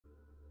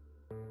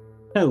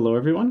Hello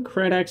everyone,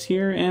 Krydax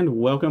here, and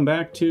welcome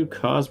back to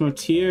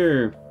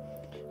Cosmoteer.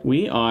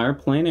 We are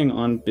planning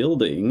on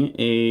building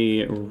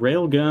a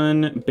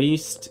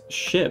railgun-based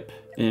ship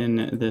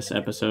in this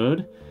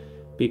episode,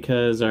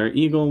 because our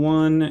Eagle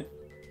one,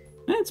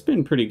 it's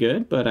been pretty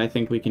good, but I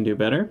think we can do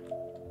better.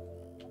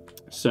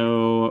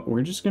 So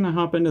we're just gonna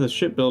hop into the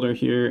shipbuilder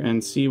here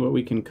and see what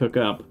we can cook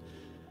up.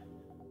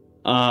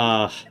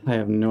 I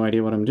have no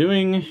idea what I'm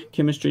doing.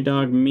 Chemistry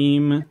dog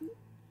meme.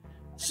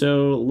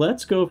 So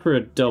let's go for a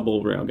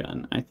double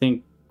railgun. I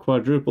think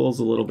quadruple's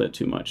a little bit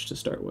too much to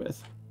start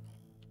with.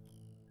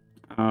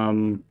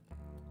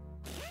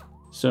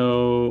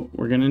 So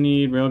we're gonna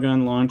need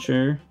railgun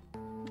launcher.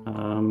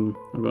 I'm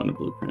going to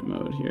blueprint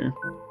mode here.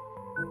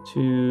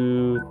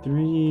 2,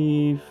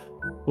 3,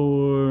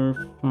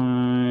 4,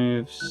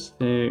 5,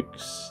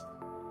 6.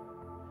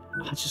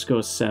 Let's just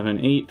go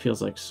 7. 8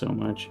 feels like so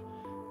much.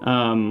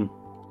 And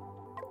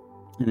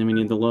then we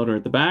need the loader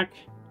at the back.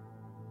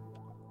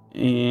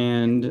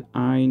 And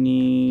I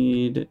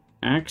need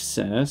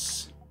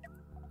access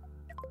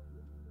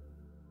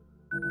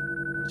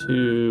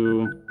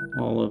to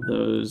all of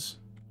those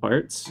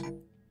parts.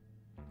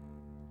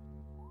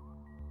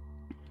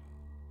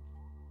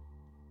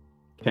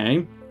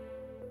 Okay.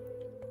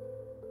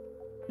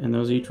 And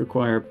those each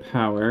require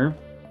power.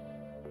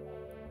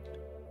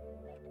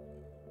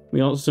 We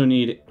also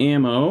need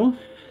ammo,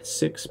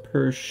 6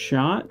 per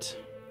shot.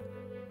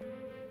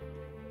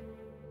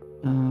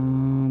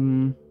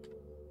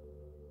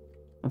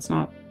 That's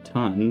not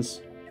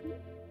tons.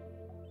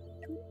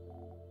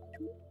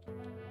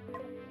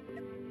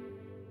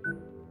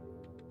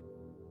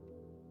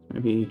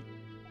 Maybe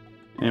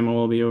ammo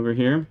will be over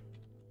here.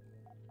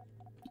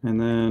 And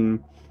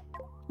then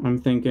I'm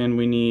thinking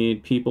we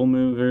need people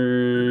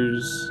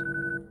movers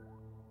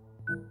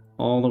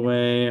all the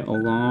way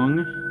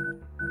along.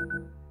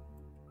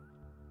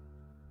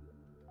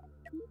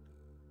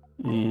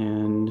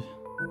 And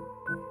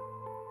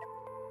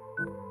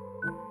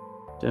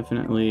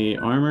definitely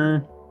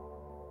armor.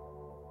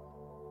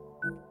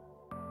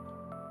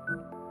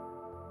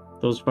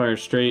 Those fire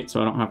straight, so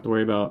I don't have to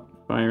worry about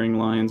firing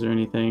lines or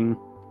anything.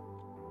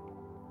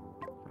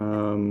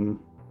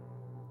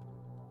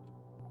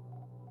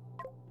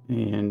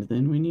 And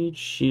then we need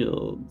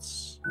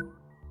shields.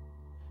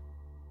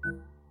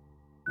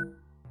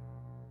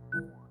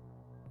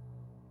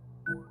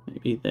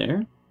 Maybe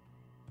there.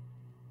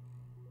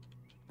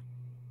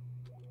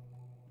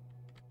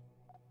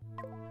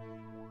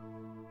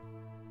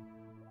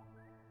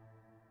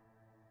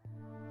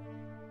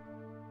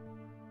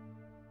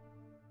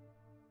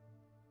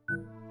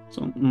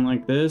 Something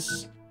like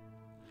this.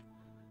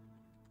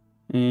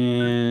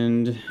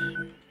 And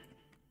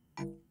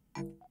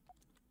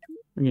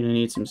we're gonna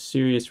need some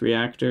serious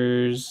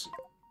reactors.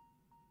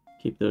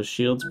 Keep those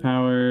shields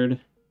powered.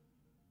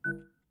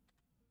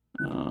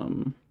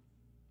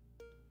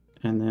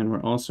 And then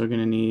we're also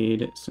gonna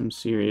need some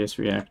serious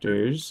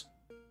reactors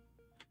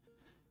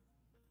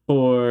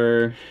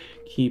for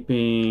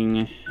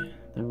keeping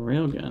the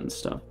railgun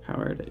stuff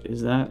powered.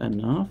 Is that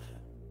enough?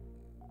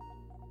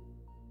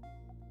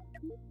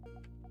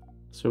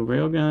 So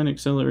railgun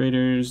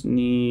accelerators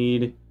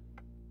need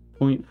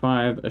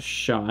 0.5 a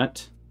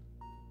shot.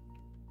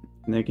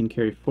 And they can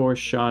carry 4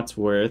 shots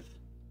worth.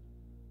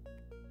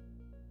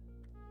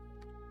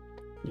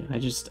 Yeah,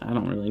 I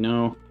don't really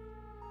know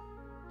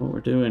what we're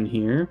doing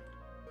here.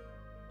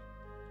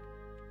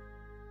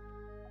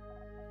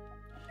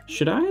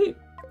 Should I?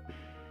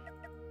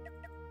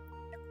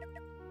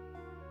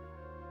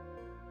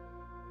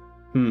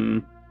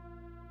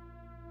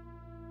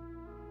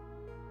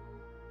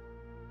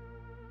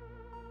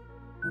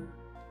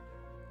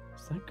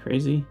 Is that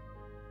crazy?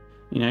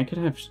 I mean, I could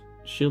have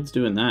shields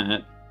doing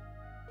that.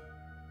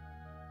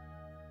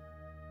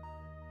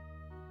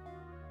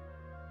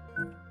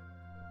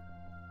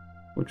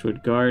 Which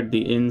would guard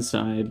the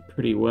inside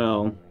pretty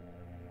well.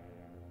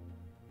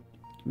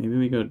 Maybe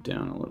we go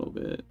down a little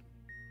bit.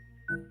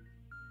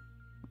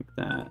 Like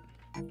that.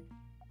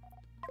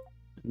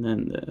 And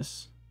then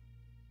this.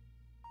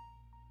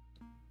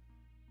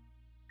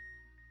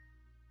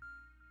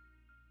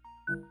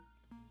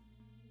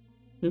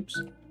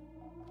 Oops.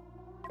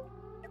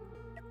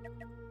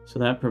 So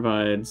that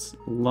provides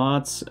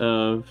lots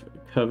of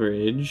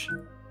coverage.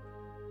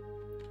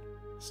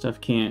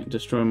 Stuff can't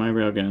destroy my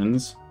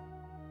railguns.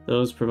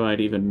 Those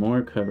provide even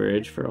more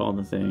coverage for all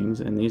the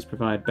things, and these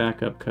provide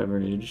backup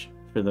coverage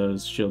for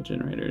those shield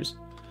generators.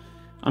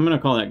 I'm gonna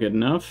call that good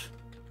enough.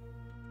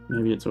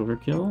 Maybe it's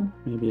overkill,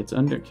 maybe it's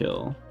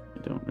underkill. I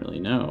don't really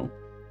know.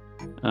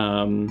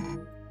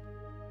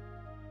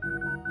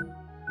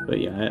 But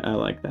yeah, I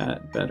like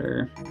that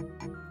better.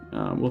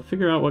 We'll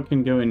figure out what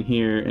can go in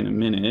here in a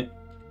minute.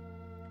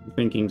 I'm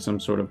thinking some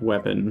sort of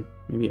weapon.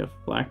 Maybe a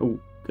flak... Oh,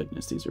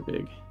 goodness, these are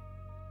big.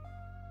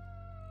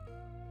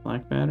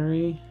 Flak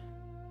battery?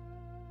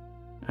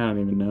 I don't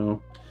even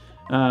know.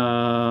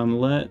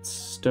 Let's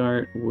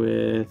start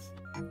with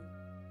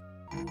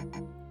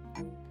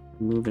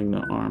removing the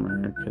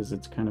armor, because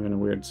it's kind of in a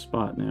weird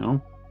spot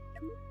now.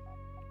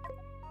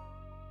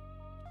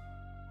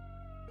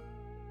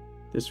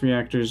 This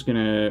reactor is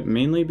gonna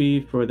mainly be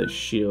for the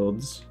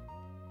shields.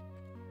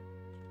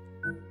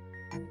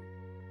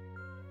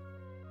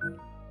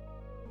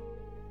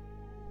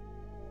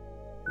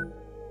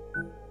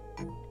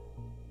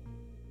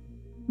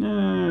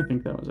 I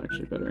think that was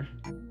actually better.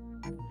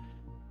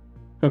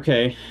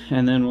 Okay,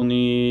 and then we'll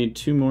need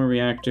 2 more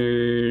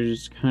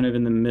reactors kind of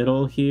in the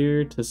middle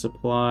here to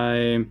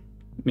supply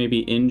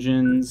maybe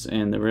engines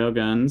and the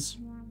railguns.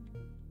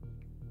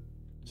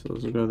 So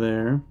those will go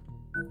there.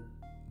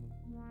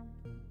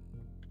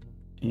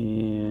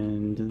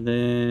 And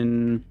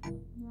then...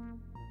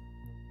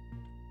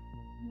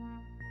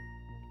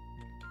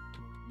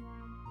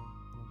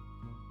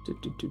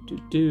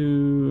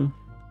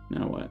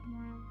 Now what?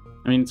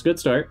 I mean, it's a good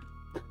start.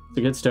 It's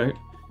a good start.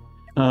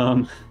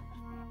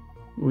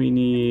 We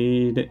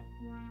need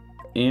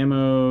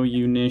ammo,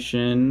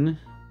 munition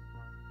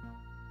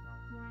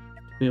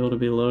to be able to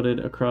be loaded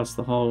across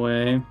the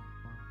hallway.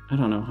 I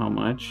don't know how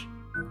much.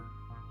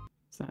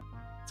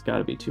 It's got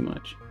to be too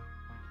much.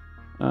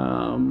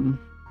 A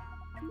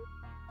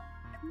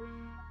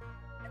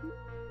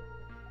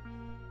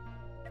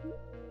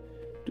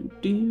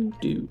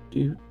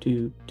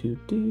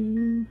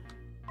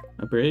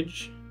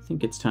bridge? I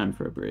think it's time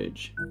for a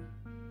bridge.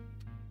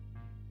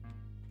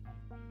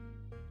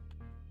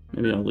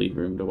 Maybe I'll leave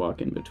room to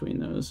walk in between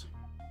those.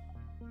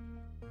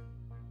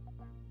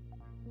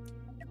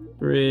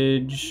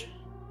 Bridge.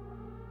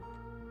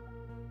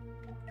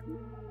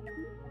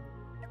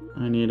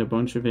 I need a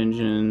bunch of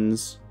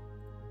engines.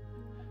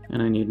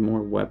 And I need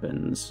more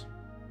weapons.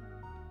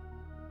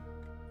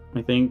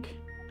 I think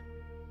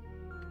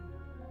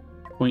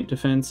point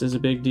defense is a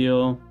big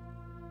deal.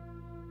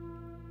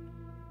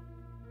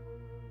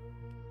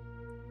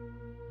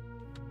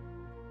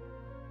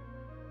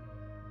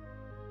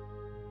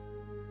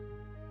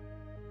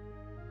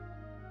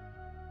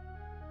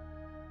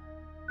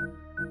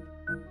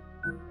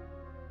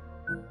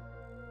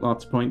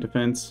 Lots of point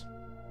defense.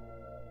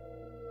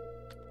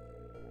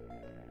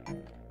 I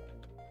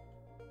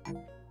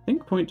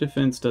think point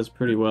defense does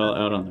pretty well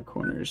out on the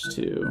corners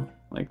too,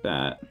 like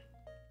that.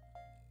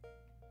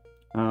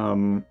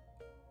 I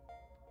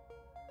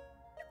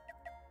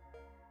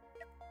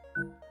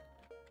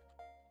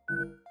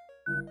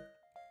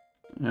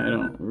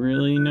don't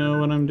really know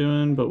what I'm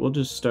doing, but we'll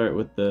just start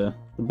with the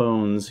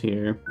bones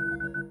here.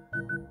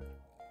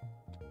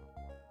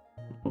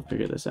 We'll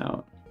figure this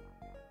out.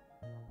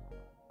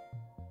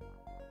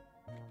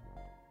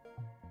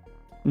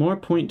 More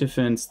point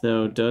defense,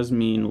 though, does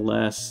mean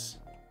less.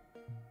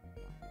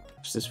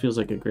 This feels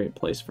like a great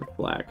place for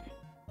flak.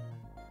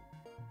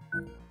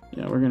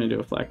 Yeah, we're gonna do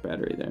a flak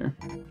battery there.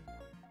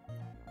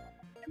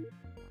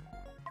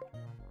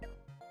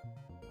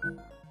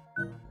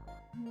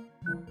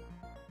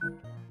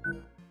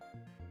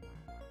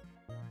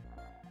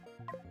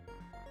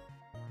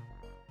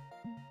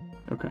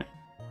 Okay.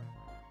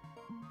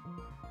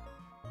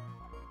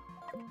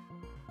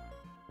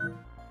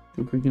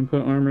 Think we can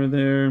put armor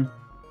there.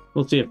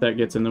 We'll see if that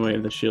gets in the way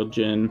of the shield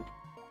gen.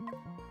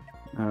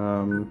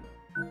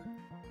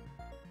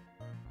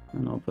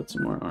 And I'll put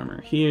some more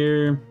armor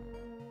here.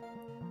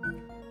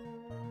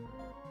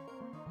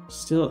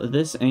 Still,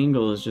 this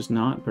angle is just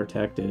not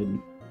protected,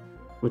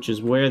 which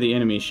is where the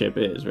enemy ship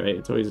is, right?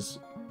 It's always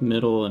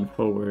middle and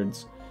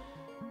forwards.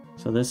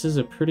 So this is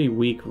a pretty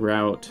weak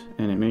route,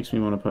 and it makes me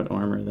want to put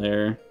armor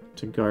there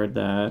to guard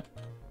that.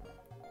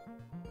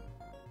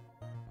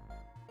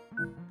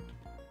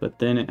 But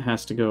then it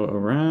has to go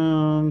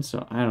around,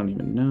 so I don't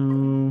even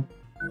know.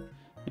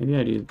 Maybe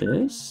I do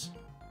this?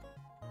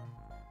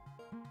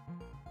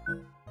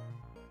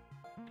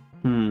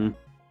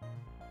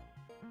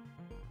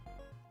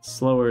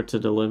 Slower to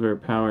deliver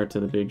power to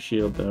the big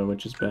shield though,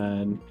 which is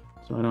bad.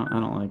 So I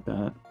don't like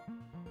that.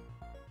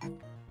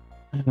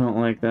 I don't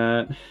like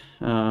that.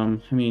 I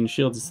mean,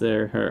 shields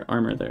there, her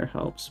armor there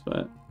helps,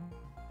 but...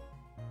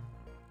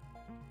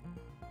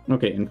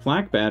 Okay, and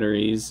flak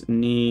batteries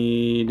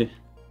need...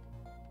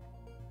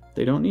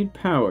 They don't need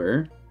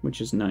power,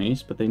 which is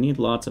nice, but they need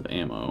lots of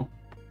ammo.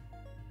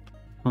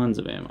 Tons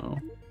of ammo.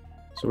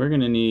 So we're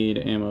gonna need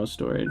ammo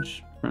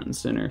storage front and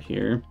center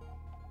here.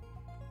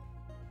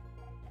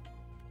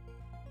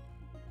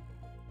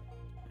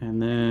 And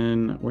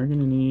then we're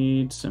gonna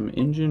need some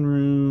engine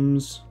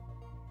rooms.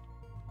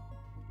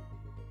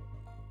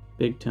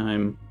 Big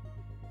time.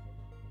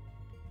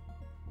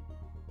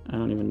 I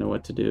don't even know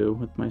what to do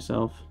with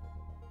myself.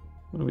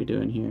 What are we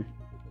doing here?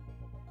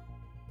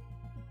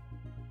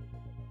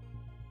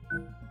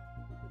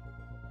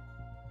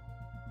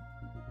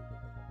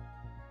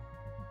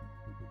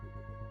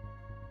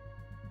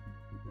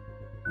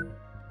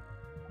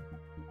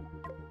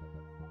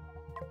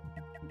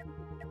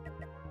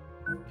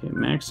 Okay,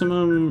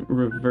 maximum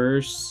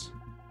reverse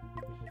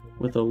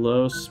with a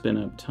low spin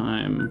up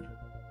time.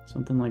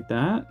 Something like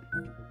that.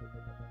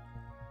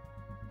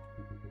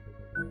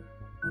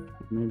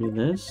 Maybe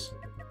this.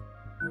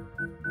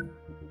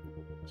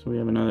 So we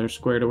have another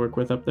square to work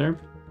with up there.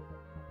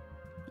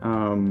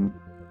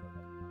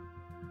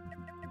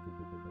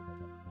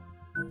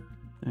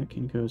 That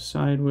can go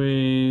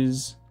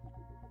sideways.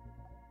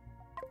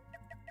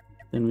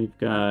 Then we've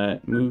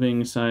got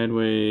moving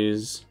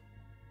sideways.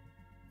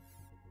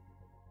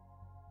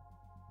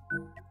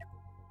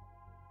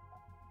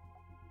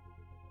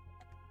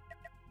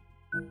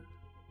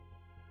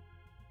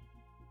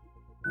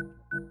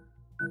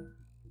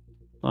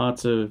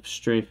 Lots of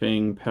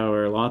strafing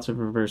power, lots of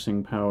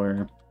reversing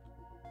power.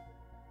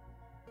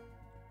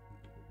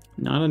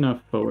 Not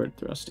enough forward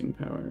thrusting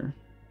power.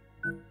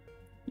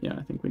 Yeah,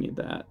 I think we need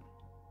that.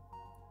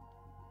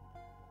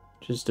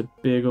 Just a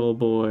big old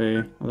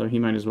boy, although he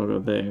might as well go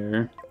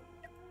there.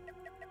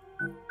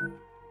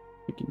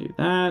 We can do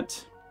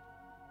that.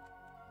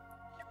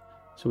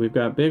 So we've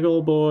got big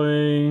old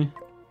boy.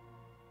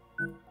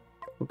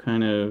 We'll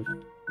kind of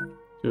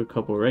do a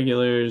couple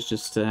regulars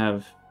just to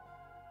have...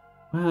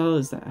 Well,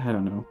 is that... I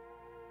don't know.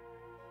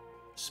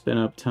 Spin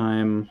up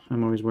time.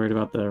 I'm always worried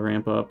about the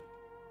ramp up.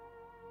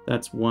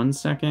 That's 1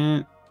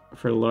 second.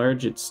 For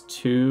large, it's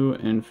 2.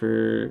 And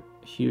for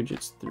huge,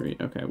 it's 3.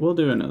 Okay, we'll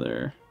do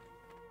another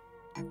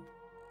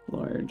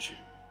large.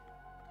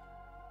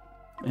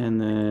 And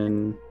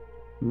then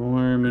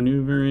more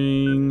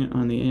maneuvering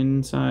on the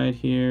inside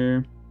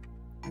here.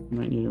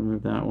 Might need to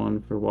remove that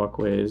one for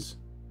walkways.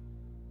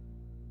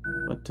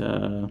 But,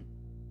 no.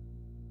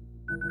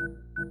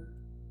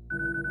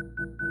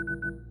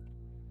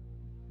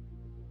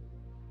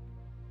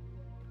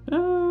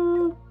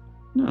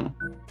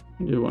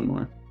 I'll do one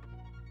more.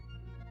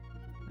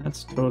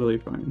 That's totally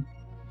fine.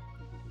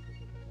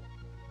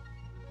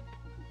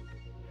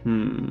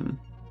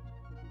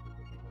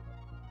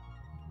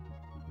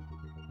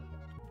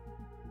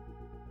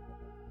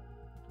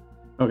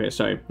 Okay,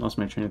 sorry. Lost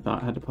my train of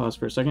thought. Had to pause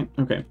for a second.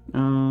 Okay.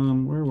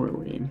 Where were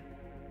we?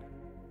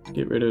 Let's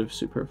get rid of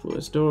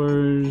superfluous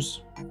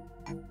doors.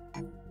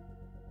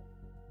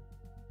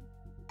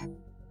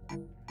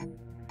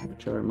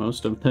 Which are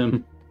most of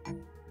them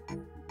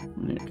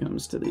when it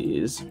comes to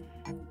these.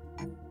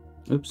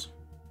 Oops.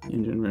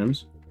 Engine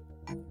rooms.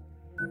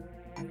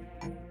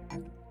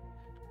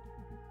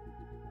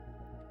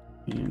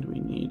 And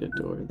we need a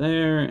door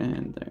there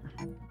and there.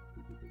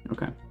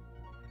 Okay.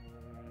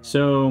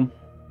 So...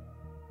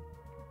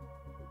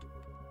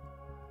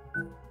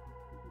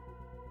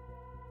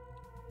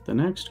 the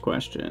next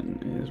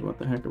question is, what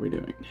the heck are we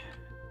doing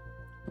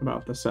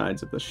about the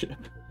sides of the ship?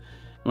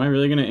 Am I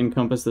really going to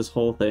encompass this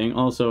whole thing?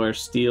 Also, our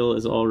steel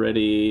is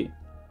already...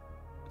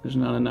 there's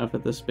not enough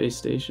at the space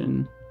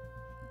station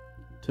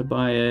to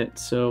buy it,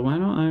 so why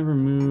don't I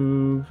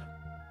remove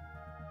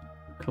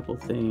a couple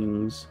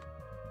things?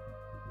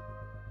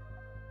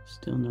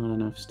 Still not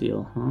enough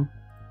steel, huh?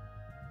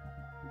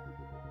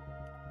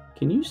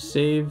 Can you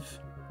save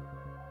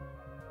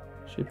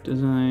ship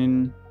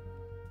design?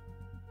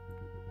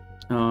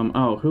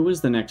 Oh, who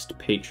was the next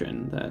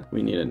patron that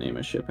we need to name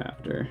a ship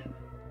after?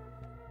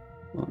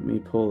 Let me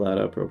pull that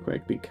up real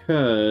quick,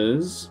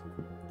 because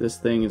this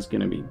thing is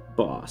going to be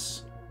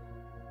boss.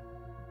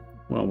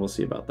 Well, we'll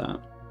see about that.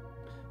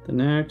 The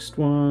next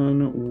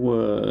one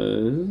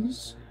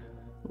was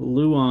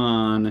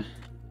Luan.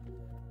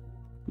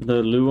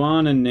 The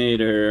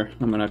Luaninator,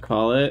 I'm going to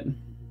call it.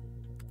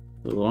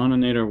 The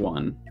Luaninator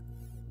 1.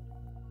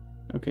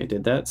 Okay,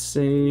 did that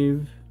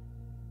save?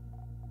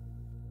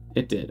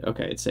 It did.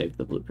 Okay, it saved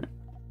the blueprint.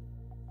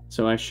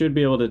 So I should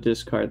be able to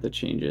discard the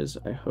changes,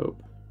 I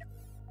hope.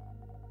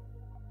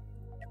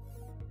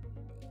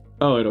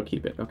 Oh, it'll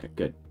keep it. Okay,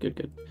 good, good,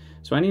 good.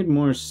 So I need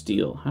more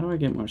steel. How do I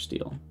get more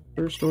steel?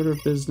 First order of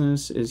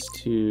business is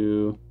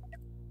to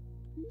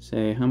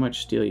say how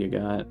much steel you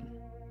got.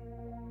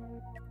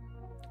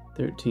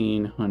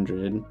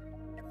 1,300.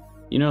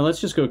 You know, let's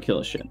just go kill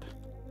a ship.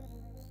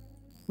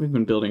 We've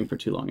been building for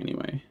too long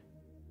anyway.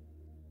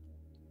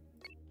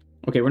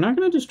 Okay, we're not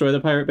going to destroy the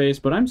pirate base,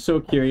 but I'm so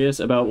curious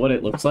about what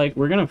it looks like.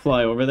 We're going to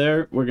fly over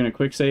there, we're going to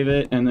quick save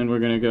it, and then we're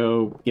going to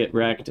go get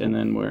wrecked, and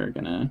then we're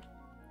going to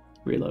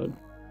reload.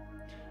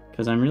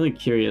 Because I'm really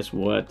curious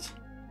what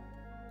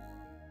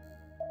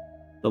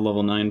the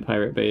level 9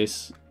 pirate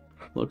base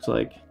looks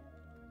like.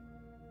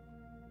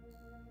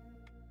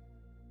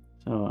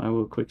 So I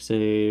will quick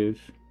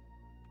save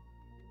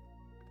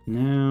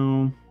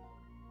now.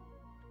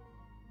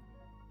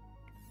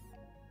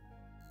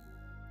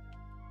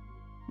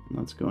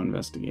 Let's go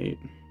investigate.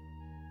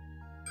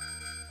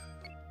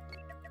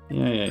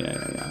 Yeah.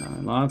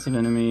 Lots of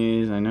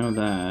enemies, I know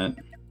that.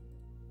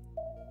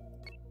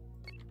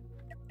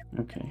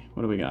 Okay,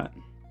 what do we got?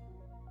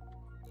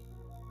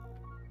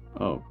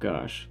 Oh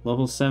gosh.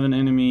 Level 7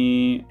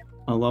 enemy,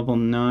 a level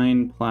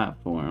 9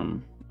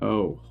 platform.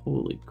 Oh,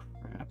 holy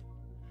crap.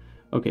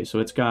 Okay, so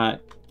it's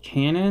got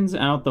cannons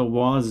out the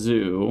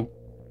wazoo,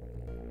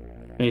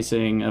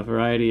 facing a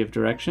variety of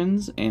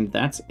directions, and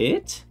that's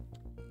it?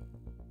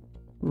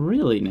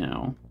 Really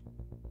now?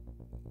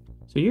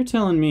 So you're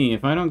telling me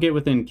if I don't get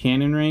within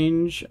cannon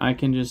range, I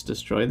can just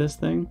destroy this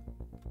thing?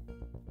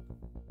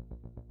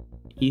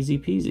 Easy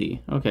peasy.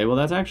 Okay, well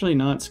that's actually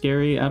not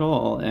scary at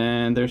all,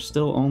 and there's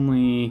still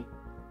only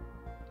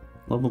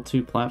level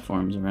 2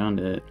 platforms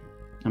around it.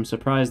 I'm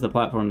surprised the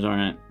platforms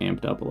aren't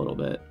amped up a little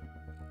bit.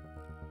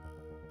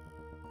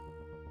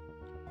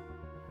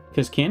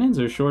 Because cannons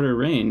are shorter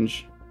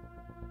range.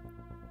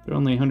 They're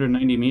only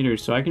 190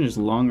 meters, so I can just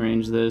long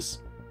range this.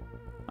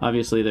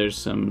 Obviously, there's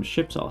some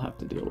ships I'll have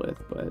to deal with,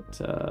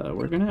 but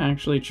we're gonna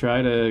actually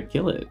try to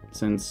kill it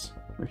since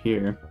we're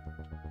here.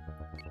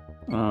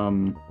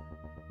 Oh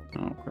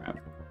crap.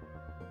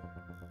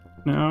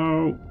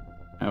 No!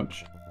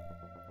 Ouch.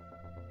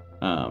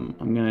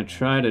 I'm gonna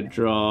try to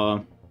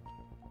draw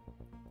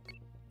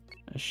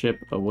a ship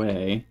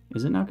away.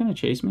 Is it not gonna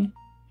chase me?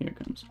 Here it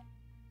comes.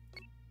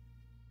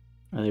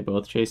 Are they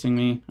both chasing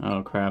me?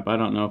 Oh crap, I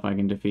don't know if I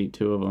can defeat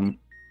two of them.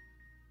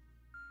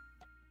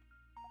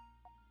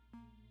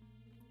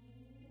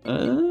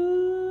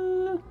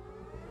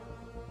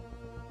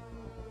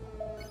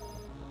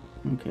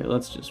 Okay,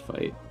 let's just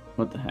fight.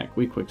 What the heck,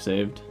 we quick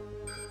saved.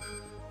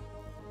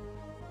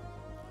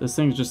 This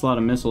thing's just a lot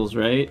of missiles,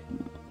 right?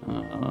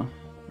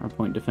 Our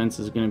point defense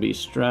is gonna be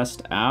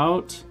stressed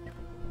out.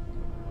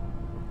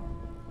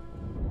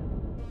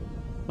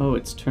 Oh,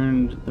 it's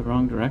turned the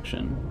wrong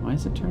direction. Why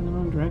is it turned the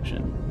wrong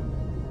direction?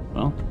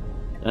 Well,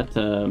 that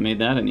made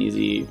that an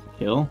easy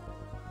kill.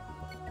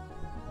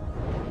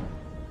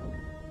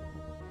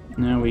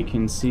 Now we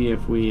can see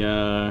if we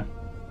can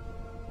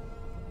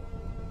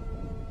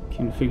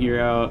figure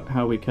out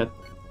how we cut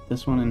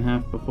this one in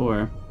half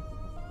before.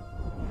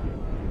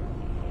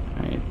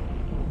 Alright.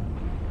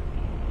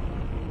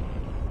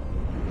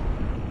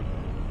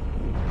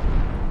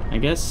 I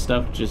guess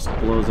stuff just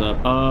blows up.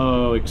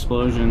 Oh,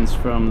 explosions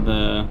from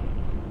the...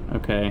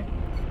 Okay.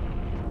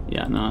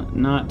 Yeah,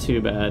 not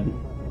too bad.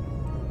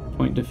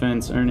 Point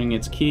defense earning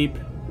its keep.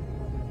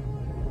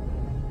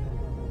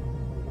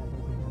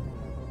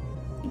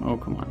 Oh,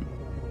 come on.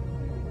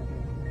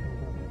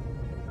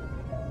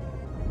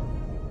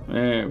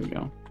 There we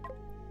go.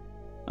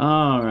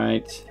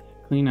 Alright.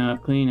 Clean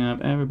up,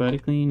 everybody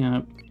clean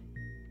up.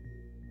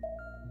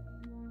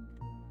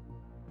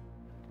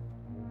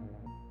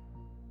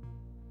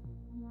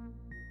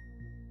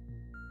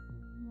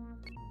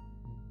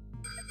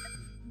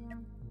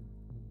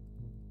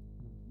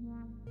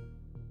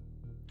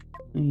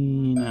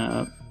 Clean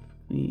up,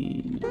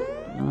 clean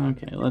up.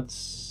 Okay, let's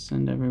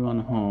send everyone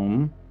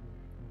home.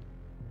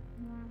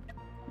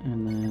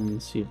 And then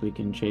see if we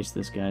can chase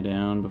this guy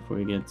down before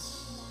he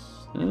gets...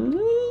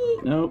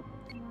 nope.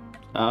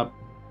 Stop.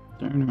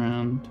 Turn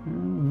around. Turn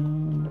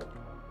around.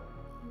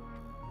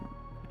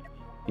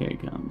 Here he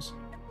comes.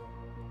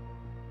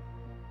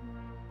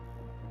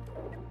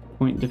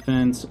 Point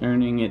defense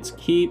earning its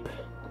keep.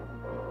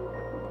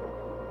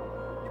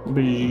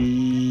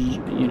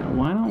 You know,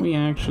 why don't we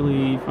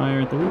actually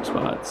fire at the weak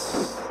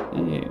spots?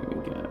 There we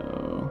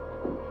go.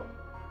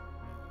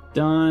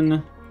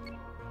 Done.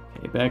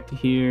 Okay, back to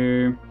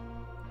here.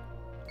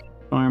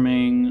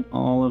 Farming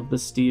all of the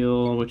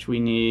steel, which we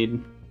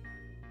need.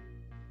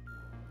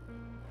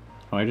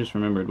 Oh, I just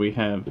remembered we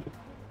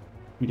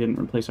didn't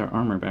replace our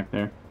armor back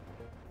there.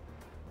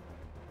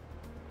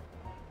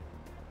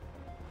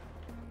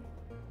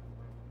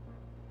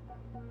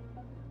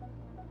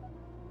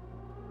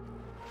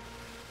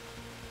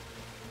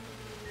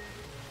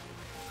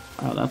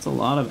 Wow, that's a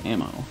lot of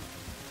ammo.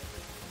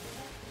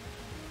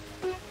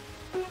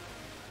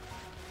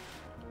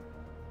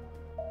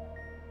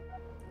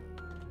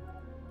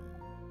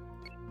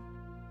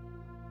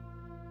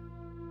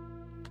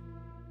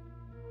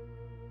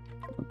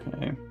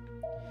 Okay.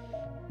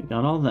 We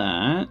got all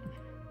that.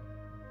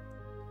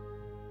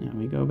 Now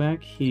we go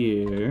back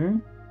here.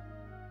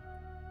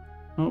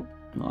 Oh,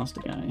 I lost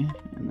a guy.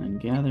 And then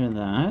gather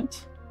that.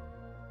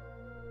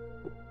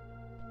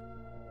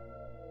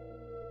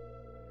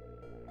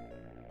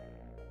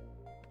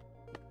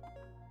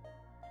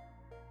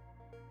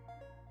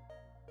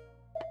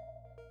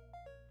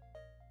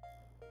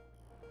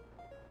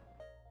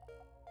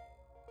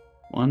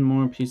 One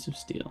more piece of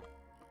steel.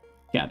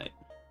 Got it.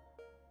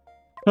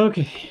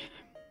 Okay.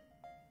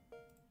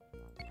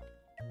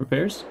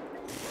 Repairs.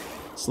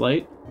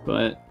 Slight,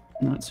 but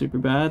not super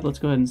bad. Let's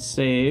go ahead and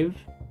save.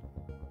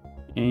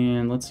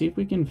 And let's see if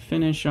we can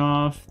finish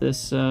off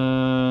this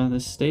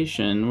this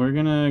station. We're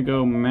gonna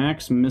go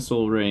max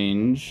missile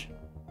range.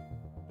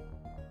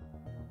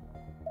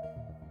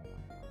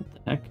 What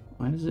the heck?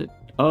 Why does it...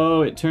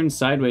 Oh, it turns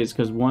sideways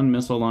because one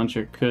missile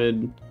launcher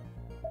could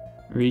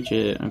reach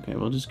it. Okay,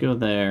 we'll just go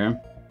there.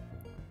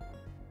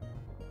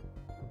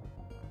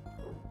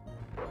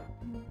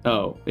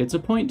 Oh, it's a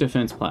point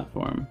defense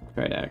platform,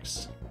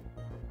 Krydax.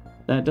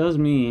 That does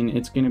mean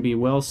it's going to be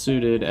well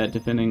suited at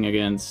defending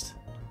against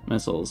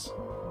missiles.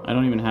 I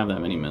don't even have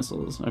that many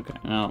missiles. Okay,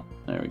 well,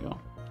 there we go.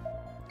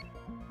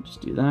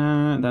 Just do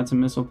that. That's a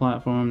missile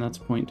platform. That's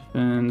point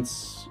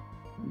defense.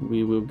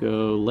 We will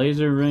go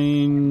laser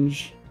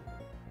range.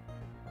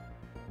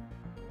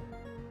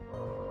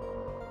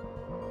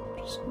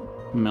 Just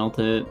melt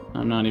it.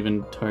 I'm not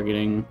even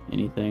targeting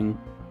anything.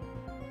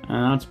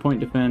 That's point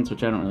defense,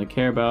 which I don't really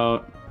care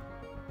about.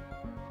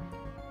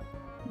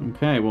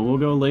 Okay, well, we'll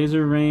go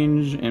laser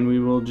range, and we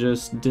will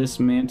just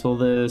dismantle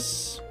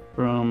this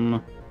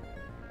from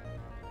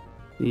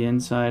the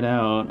inside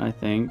out, I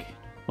think.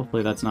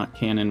 Hopefully that's not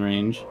cannon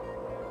range.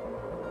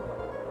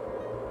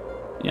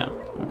 Yeah,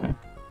 okay.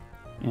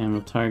 And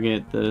we'll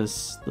target the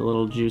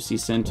little juicy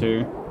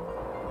center.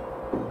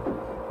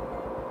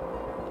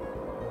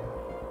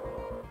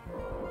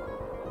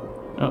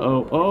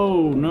 Uh-oh.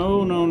 Oh,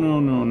 no, no, no,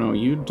 no, no.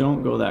 You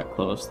don't go that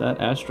close. That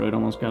asteroid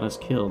almost got us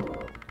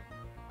killed.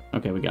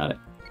 Okay, we got it.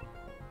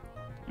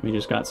 We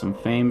just got some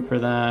fame for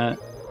that.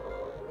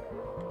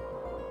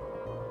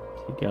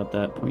 Take out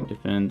that point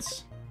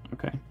defense.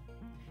 Okay.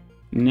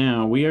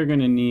 Now, we are going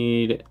to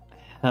need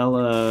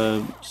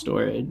hella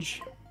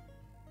storage.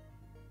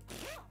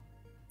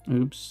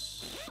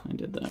 Oops, I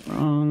did that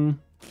wrong.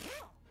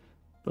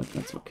 But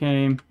that's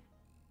okay.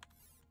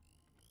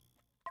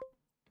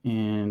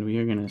 And we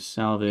are going to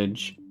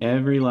salvage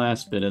every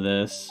last bit of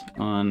this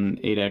on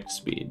 8x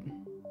speed.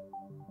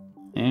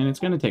 And it's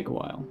going to take a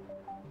while.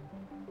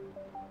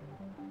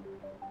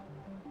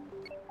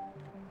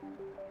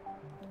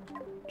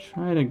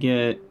 Try to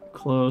get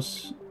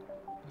close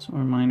so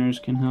our miners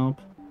can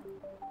help.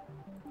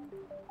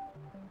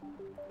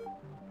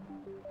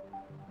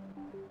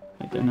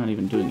 Like, they're not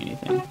even doing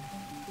anything.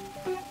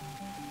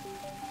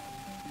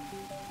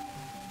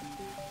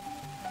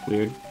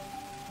 Weird.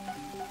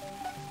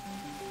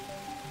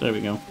 There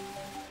we go.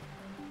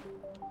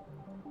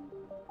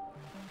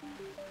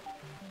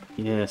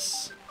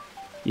 Yes.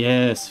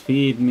 Yes,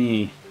 feed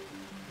me.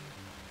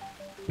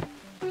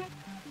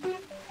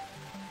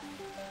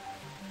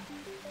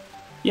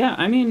 Yeah,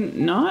 I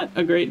mean, not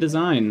a great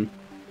design.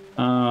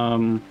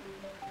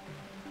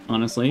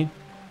 Honestly.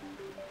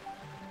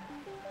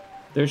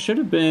 There should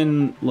have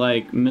been,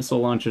 like,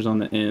 missile launchers on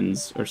the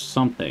ends or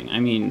something. I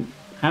mean,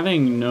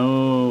 having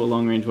no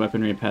long-range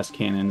weaponry past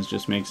cannons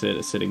just makes it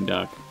a sitting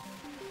duck.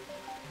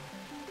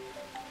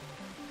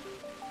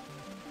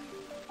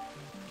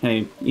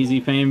 Hey,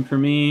 easy fame for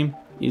me,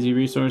 easy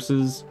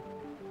resources.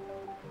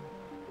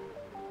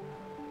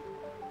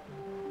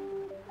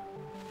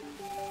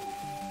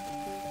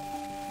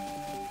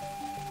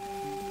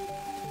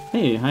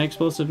 Hey, high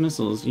explosive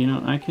missiles. You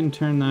know, I can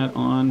turn that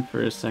on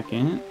for a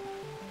second.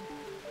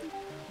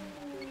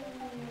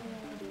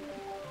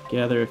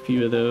 Gather a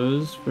few of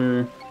those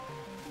for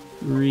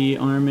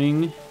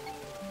rearming.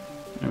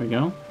 There we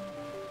go.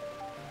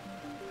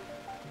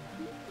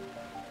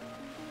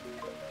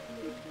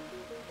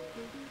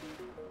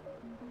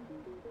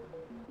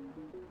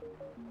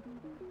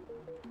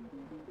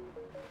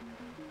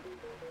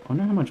 I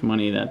wonder how much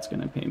money that's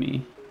gonna pay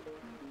me.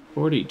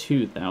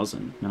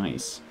 42,000.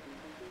 Nice.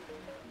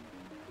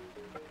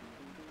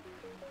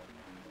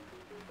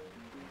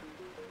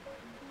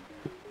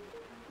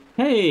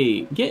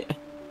 Hey, get...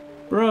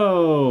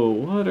 Bro,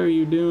 what are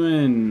you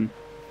doing?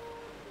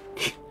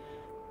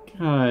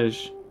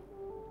 Gosh.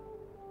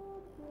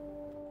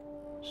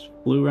 Just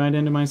flew right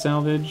into my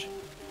salvage.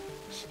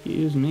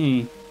 Excuse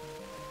me.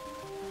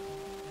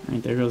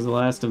 Alright, there goes the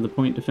last of the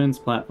point defense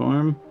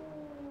platform.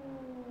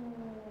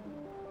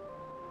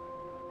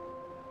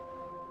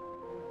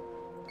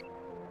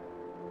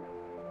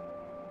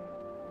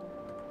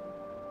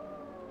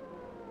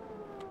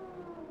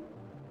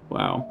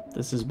 Wow,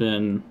 this has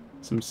been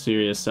some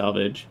serious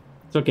salvage.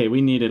 It's okay,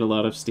 we needed a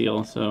lot of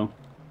steel, so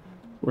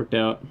worked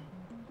out.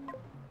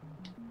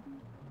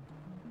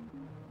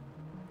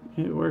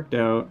 It worked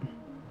out.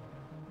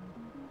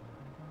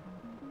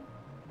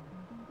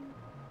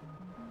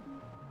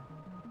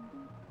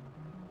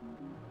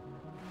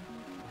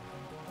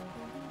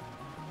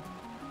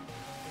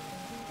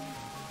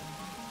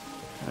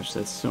 Gosh,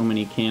 that's so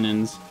many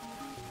cannons.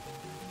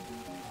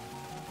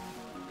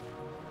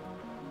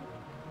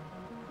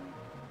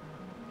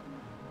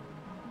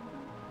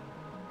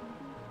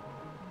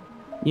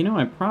 You know,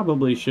 I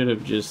probably should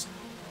have just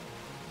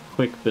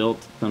quick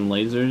built some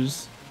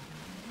lasers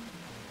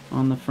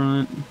on the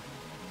front.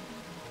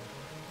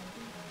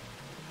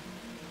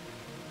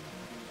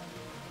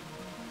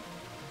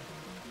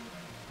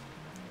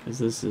 Because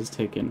this is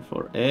taking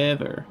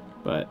forever,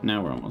 but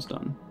now we're almost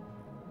done.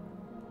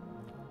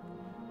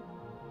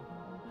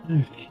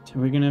 Alright, are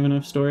we gonna have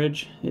enough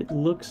storage? It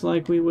looks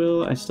like we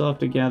will. I still have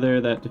to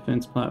gather that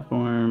defense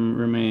platform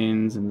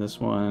remains in this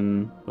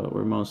one, but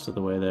we're most of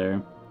the way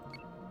there.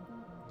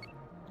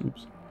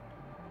 Oops.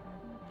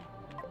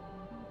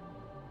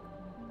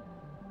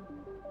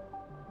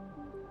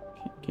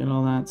 Okay, get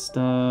all that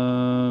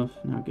stuff.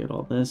 Now get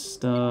all this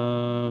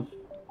stuff.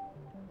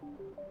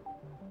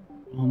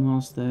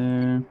 Almost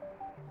there.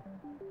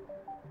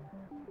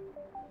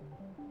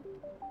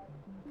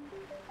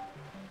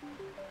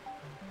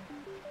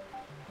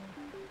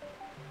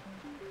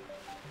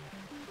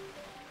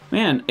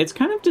 Man, it's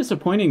kind of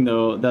disappointing,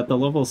 though, that the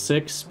level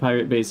 6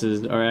 pirate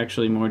bases are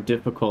actually more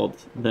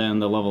difficult than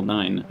the level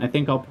 9. I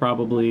think I'll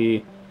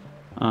probably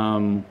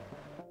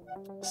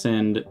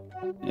send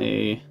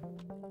a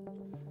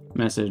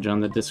message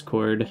on the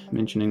Discord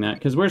mentioning that,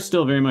 because we're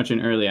still very much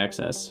in early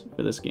access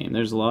for this game.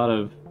 There's a lot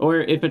of, or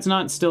if it's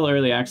not still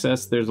early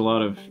access, there's a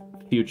lot of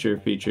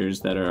future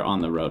features that are on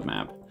the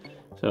roadmap.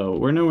 So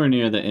we're nowhere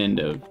near the end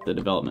of the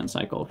development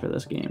cycle for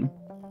this game,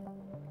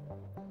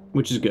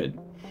 which is good.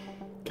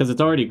 Because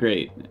it's already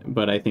great,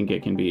 but I think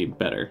it can be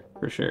better,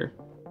 for sure.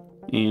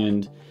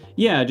 And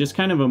yeah, just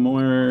kind of a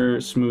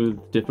more smooth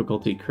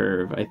difficulty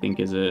curve, I think,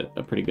 is a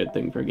pretty good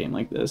thing for a game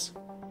like this.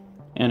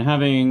 And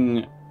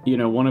having, you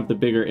know, one of the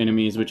bigger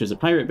enemies, which is a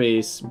pirate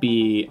base,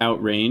 be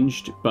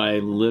outranged by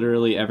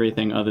literally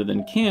everything other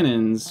than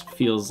cannons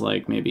feels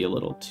like maybe a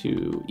little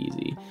too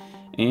easy.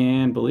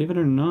 And believe it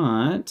or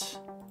not,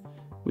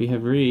 we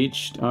have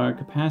reached our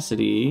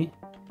capacity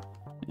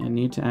and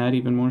need to add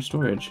even more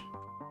storage.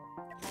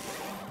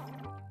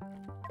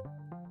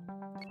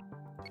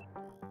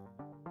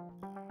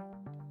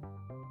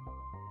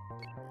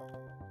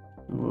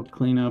 We'll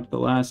clean up the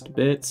last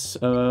bits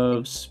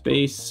of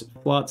space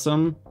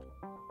flotsam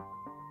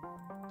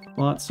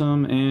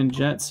and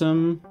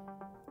jetsam,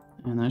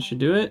 and that should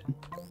do it.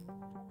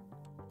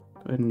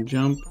 Go ahead and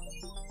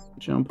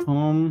jump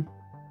home.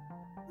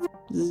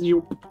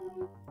 Zoop.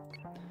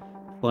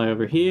 Fly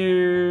over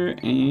here,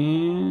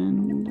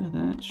 and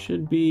that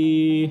should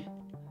be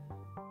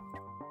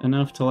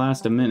enough to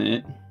last a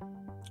minute.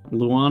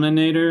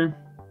 Luaninator,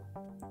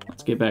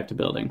 let's get back to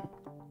building.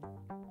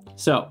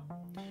 So,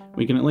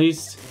 we can at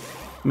least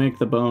make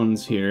the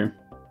bones here.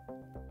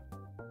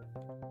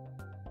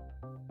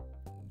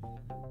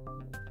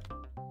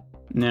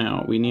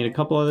 Now, we need a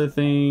couple other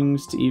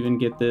things to even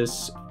get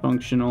this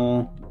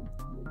functional.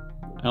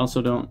 I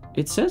also don't...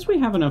 It says we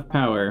have enough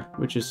power,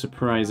 which is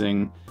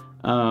surprising.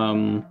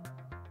 I'm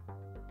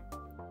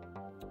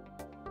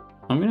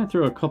gonna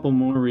throw a couple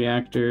more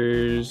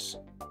reactors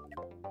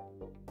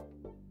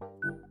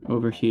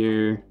over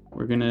here.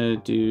 We're gonna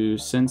do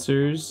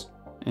sensors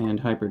and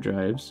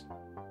hyperdrives.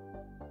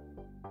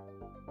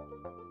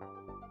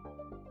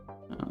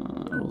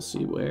 We'll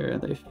see where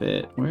they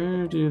fit.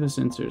 Where do the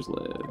sensors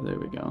live? There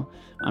we go.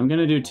 I'm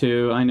gonna do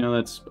 2. I know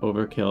that's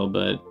overkill,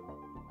 but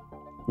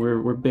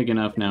we're big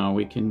enough now.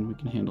 We can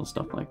handle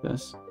stuff like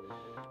this.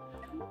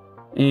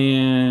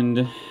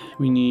 And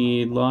we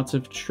need lots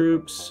of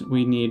troops.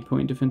 We need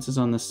point defenses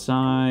on the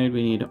side.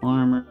 We need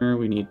armor.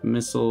 We need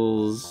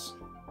missiles.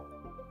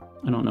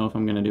 I don't know if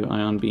I'm gonna do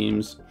ion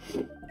beams.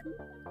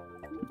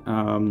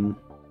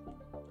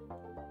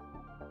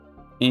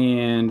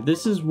 And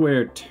this is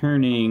where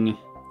turning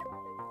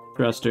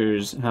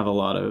thrusters have a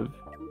lot of,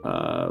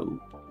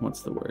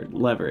 what's the word?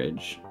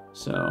 Leverage.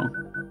 So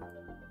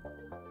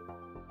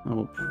I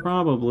will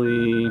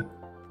probably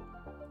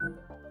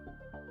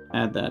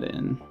add that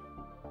in.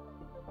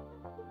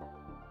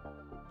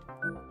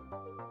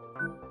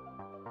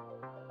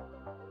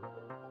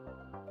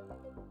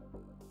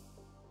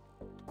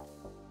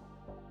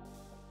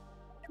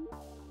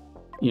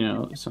 You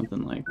know,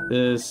 something like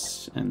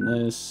this and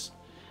this.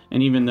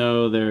 And even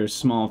though they're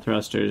small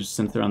thrusters,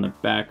 since they're on the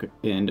back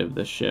end of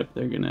the ship,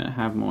 they're gonna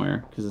have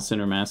more, because the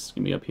center mass is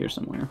gonna be up here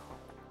somewhere.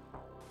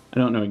 I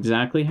don't know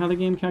exactly how the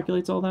game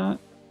calculates all that,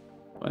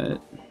 but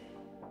it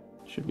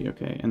should be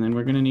okay. And then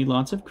we're gonna need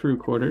lots of crew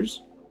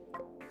quarters.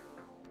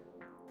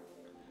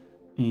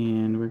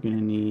 And we're gonna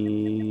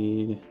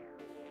need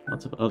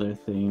lots of other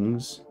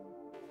things.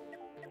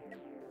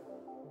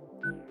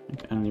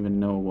 Like, I don't even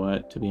know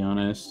what, to be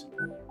honest.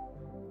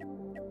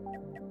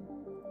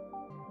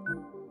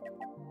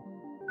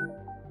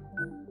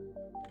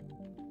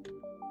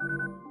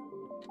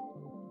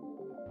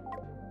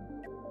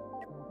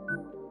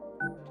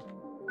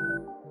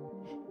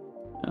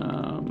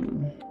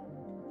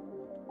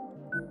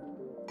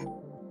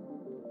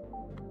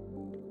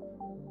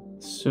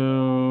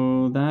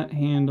 So that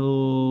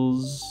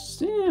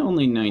handles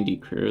only 90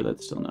 crew.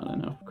 That's still not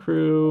enough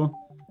crew.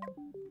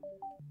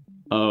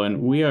 Oh,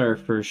 and we are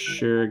for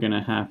sure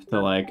gonna have to,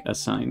 like,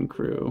 assign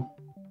crew.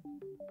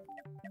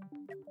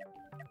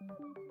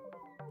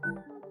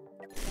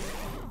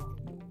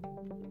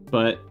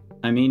 But,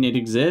 I mean, it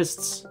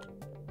exists.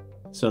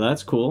 So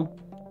that's cool.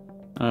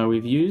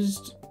 We've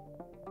used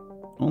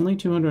only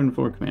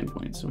 204 command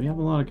points, so we have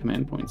a lot of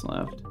command points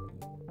left.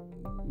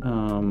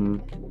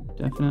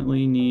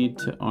 Definitely need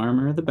to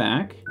armor the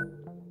back.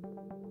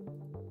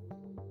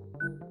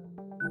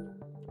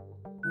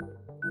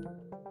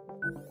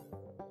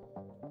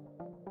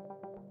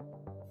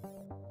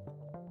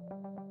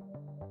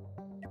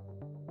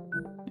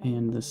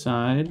 And the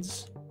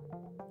sides.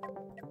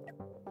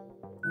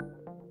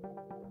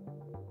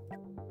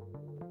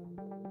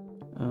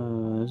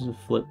 There's a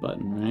flip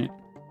button, right?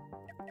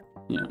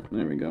 Yeah,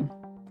 there we go.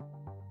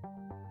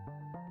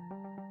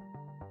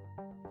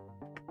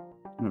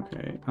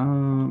 Okay,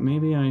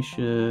 maybe I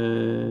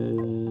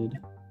should...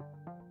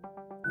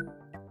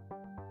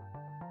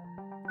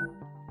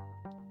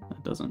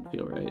 That doesn't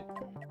feel right.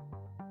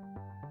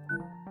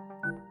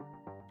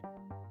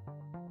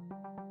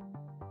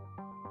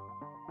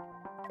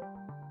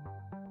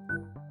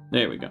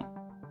 There we go.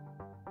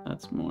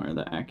 That's more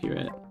the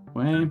accurate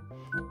way.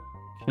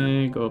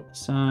 Okay, go up the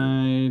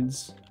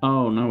sides.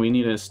 Oh, no, we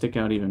need to stick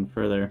out even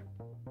further.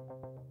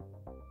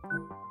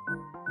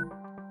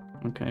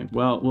 Okay,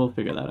 well, we'll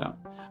figure that out.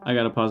 I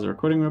gotta pause the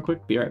recording real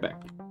quick. Be right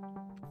back.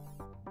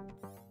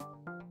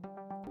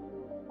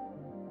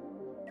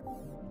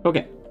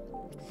 Okay.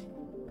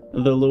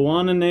 The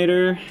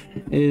Luaninator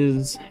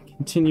is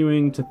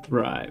continuing to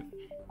thrive.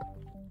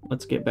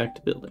 Let's get back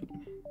to building.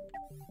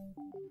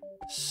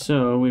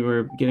 So we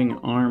were getting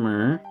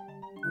armor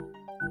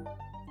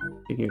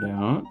figured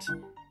out.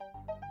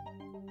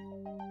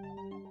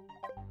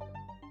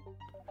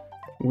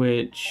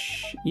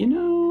 Which, you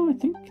know, I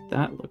think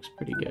that looks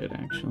pretty good,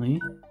 actually.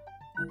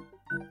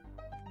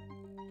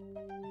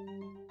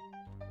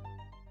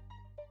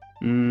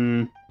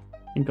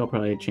 I think I'll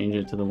probably change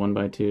it to the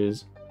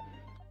 1x2s.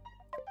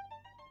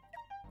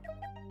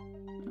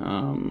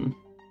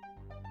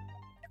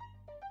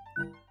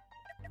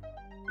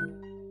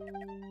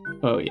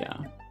 Oh, yeah.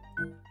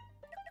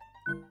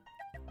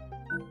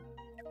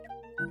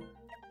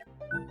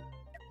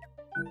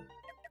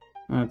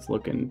 That's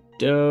looking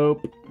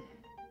dope.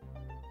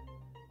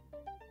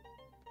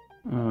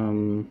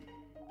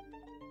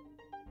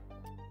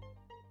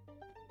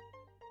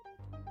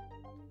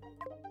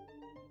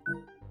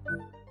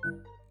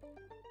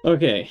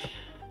 Okay.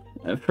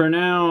 For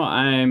now,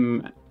 I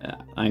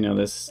know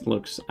this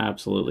looks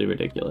absolutely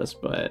ridiculous,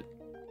 but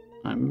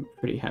I'm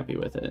pretty happy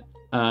with it.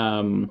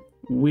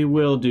 We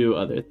will do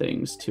other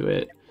things to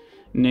it.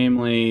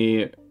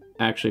 Namely,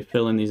 actually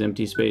fill in these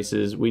empty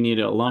spaces. We need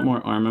a lot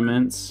more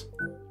armaments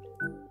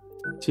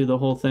to the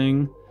whole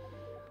thing.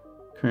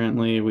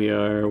 Currently, we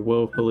are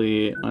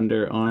woefully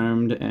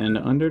underarmed and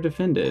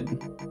underdefended.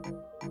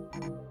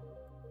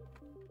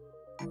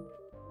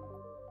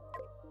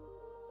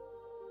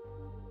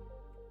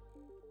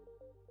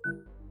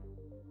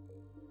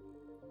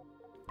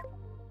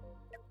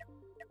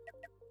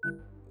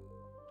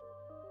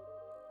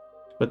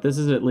 But this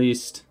is at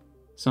least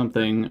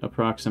something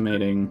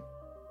approximating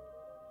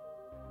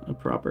a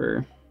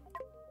proper...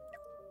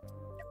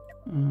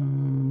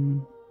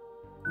 there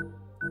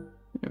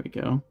we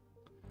go.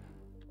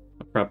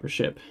 A proper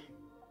ship.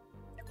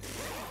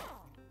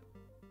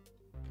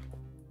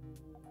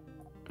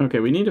 Okay,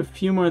 we need a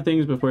few more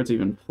things before it's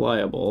even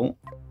flyable.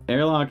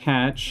 Airlock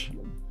hatch,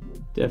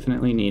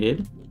 definitely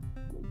needed.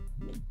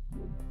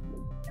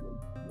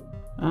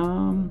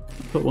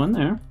 Put one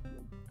there.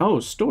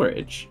 Oh,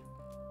 storage.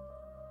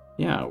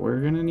 Yeah,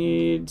 we're gonna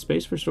need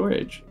space for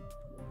storage.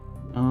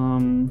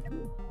 For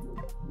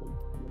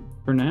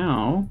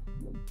now,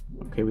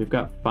 okay, we've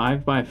got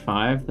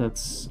 5x5.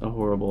 That's a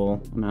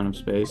horrible amount of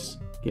space,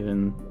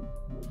 given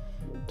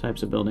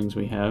types of buildings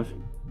we have.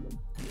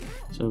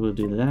 So we'll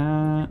do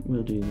that,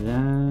 we'll do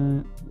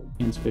that.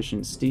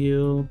 Insufficient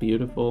steel,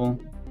 beautiful.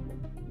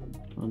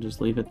 I'll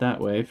just leave it that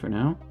way for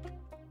now.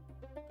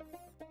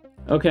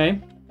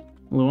 Okay,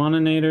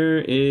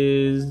 Luaninator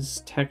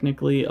is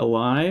technically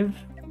alive.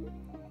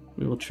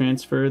 We will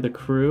transfer the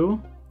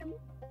crew.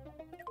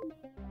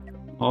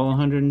 All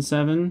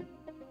 107.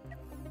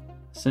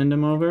 Send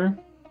them over.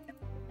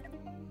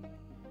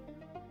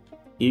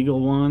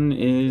 Eagle 1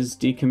 is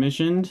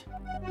decommissioned.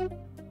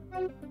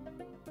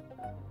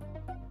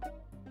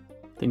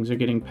 Things are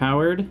getting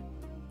powered.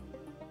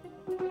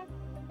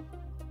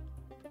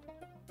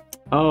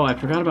 Oh, I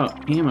forgot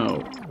about ammo.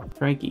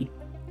 Crikey.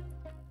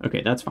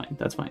 Okay, that's fine,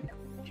 that's fine.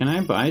 Can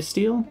I buy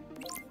steel?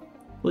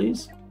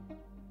 Please?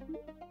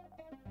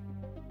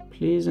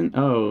 Please and...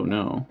 oh,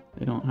 no.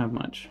 They don't have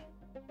much.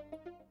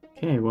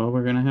 Okay, well,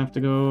 we're gonna have to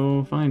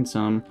go find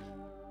some.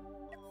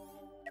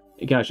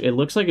 Gosh, it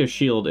looks like a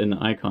shield in the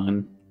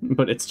icon,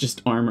 but it's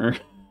just armor.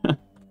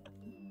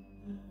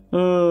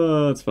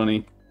 Oh, that's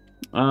funny.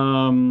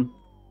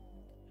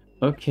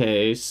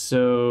 Okay,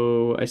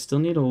 so I still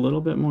need a little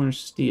bit more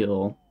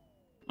steel.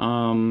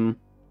 And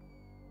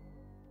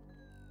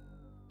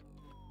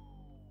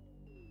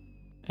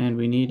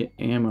we need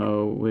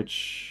ammo,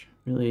 which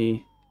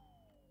really...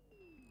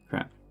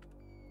 crap.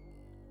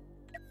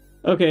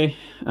 Okay,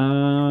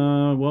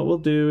 what we'll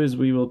do is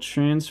we will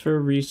transfer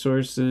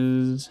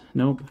resources...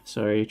 nope,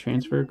 sorry,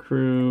 transfer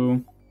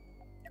crew...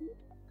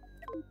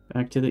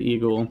 back to the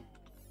Eagle.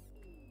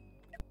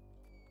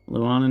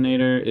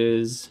 Luaninator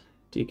is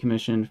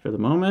decommissioned for the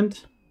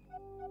moment.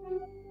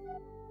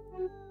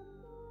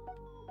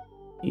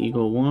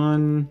 Eagle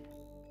 1...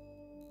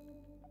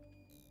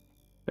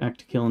 back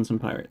to killing some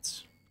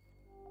pirates.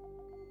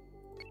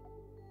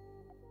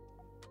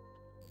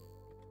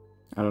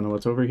 I don't know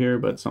what's over here,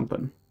 but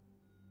something.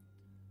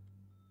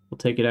 We'll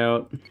take it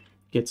out,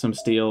 get some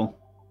steel.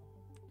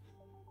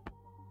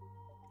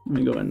 Let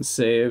me go ahead and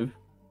save.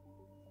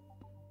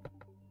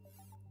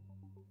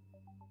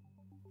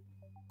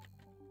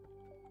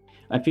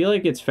 I feel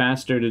like it's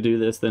faster to do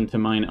this than to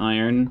mine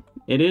iron.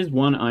 It is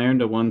 1 iron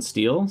to 1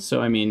 steel, so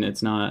I mean,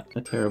 it's not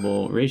a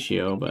terrible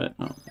ratio, but...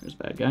 oh, there's a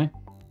bad guy.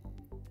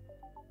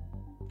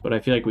 But I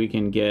feel like we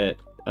can get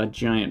a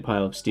giant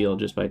pile of steel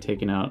just by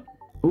taking out...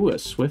 ooh, a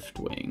swift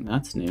wing.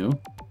 That's new.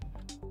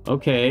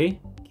 Okay,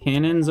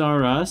 cannons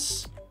are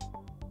us.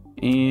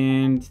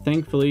 And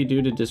thankfully,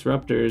 due to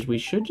disruptors, we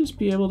should just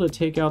be able to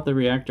take out the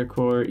reactor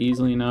core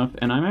easily enough.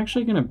 And I'm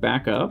actually going to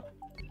back up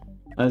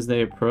as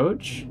they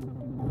approach.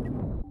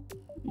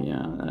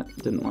 Yeah, that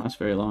didn't last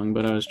very long,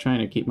 but I was trying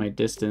to keep my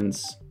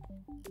distance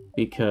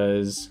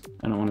because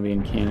I don't want to be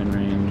in cannon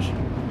range,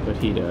 but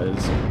he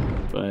does.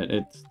 But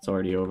it's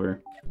already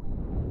over.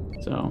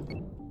 So,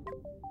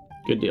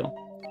 good deal.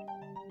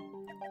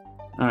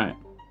 Alright.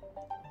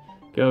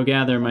 Go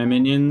gather, my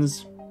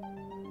minions.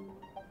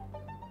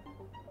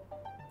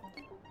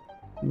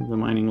 Move the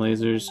mining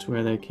lasers to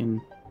where they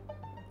can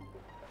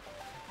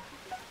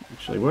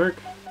actually work.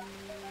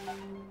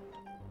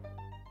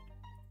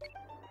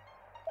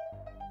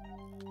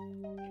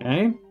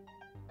 Okay.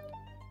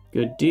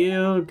 Good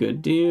deal,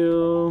 good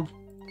deal.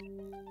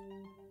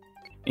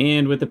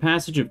 And with the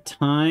passage of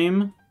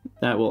time,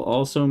 that will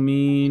also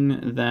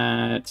mean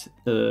that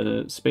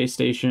the space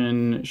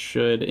station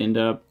should end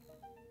up...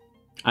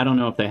 I don't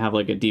know if they have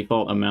like a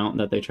default amount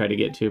that they try to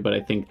get to, but I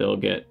think they'll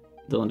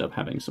end up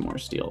having some more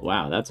steel.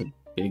 Wow, that's a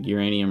big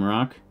uranium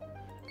rock.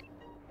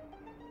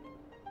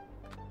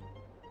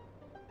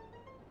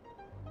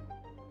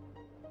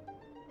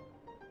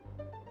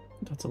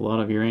 That's a lot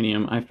of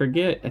uranium. I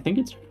forget, I think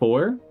it's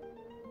 4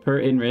 per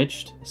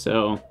enriched,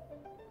 so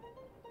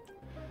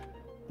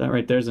that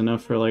right there's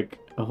enough for like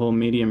a whole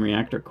medium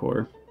reactor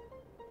core.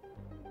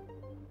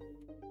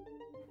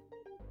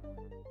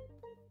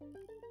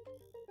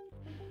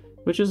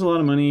 Which is a lot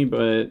of money,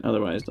 but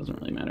otherwise doesn't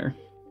really matter.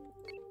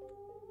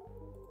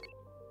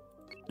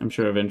 I'm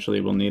sure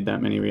eventually we'll need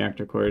that many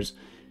reactor cores.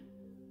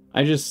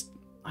 I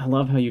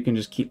love how you can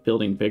just keep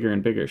building bigger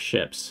and bigger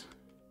ships.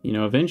 You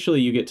know, eventually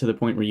you get to the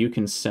point where you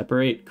can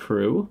separate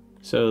crew.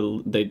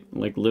 So they,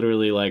 like,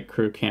 literally, like,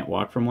 crew can't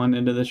walk from one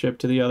end of the ship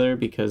to the other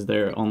because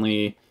they're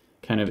only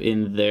kind of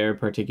in their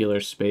particular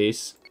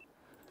space.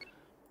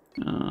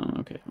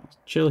 Okay, I'll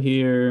chill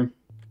here.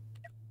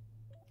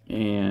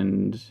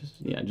 And,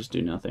 yeah, just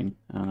do nothing.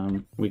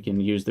 We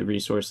can use the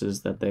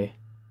resources that they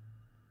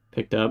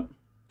picked up.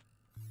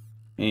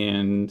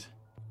 And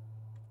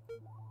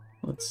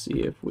let's see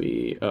if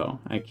we... Oh,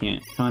 I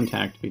can't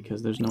contact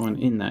because there's no one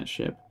in that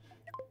ship.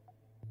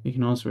 We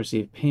can also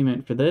receive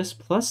payment for this.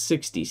 Plus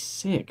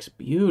 66.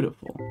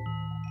 Beautiful.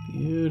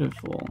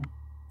 Beautiful.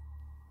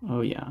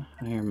 Oh, yeah.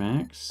 Higher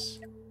max.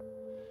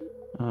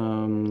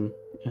 And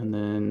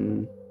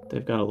then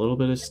they've got a little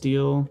bit of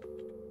steel.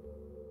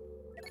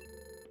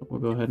 We'll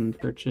go ahead and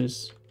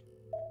purchase.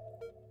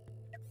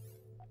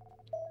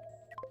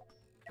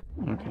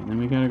 Okay, then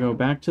we gotta go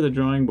back to the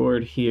drawing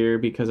board here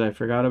because I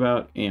forgot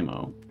about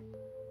ammo.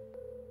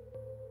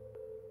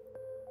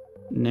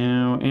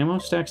 Now, ammo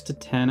stacks to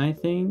 10, I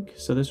think.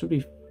 So this would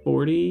be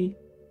 40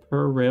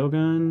 per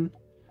railgun.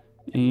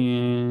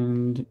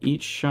 And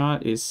each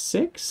shot is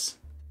 6.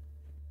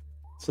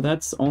 So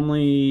that's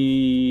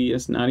only...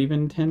 It's not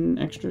even 10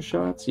 extra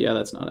shots? Yeah,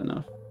 that's not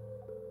enough.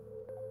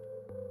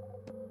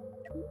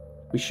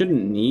 We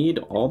shouldn't need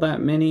all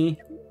that many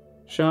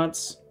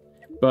shots.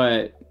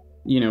 But,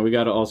 you know, we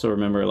gotta also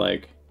remember,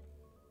 like...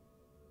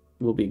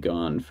 We'll be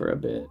gone for a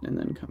bit and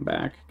then come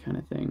back kind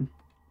of thing.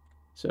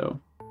 So...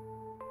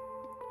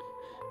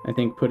 I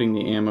think putting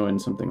the ammo in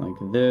something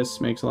like this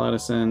makes a lot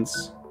of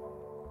sense.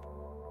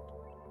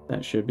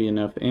 That should be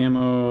enough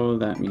ammo.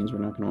 That means we're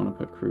not going to want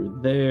to put crew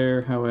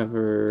there.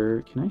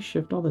 However, can I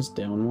shift all this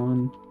down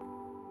one?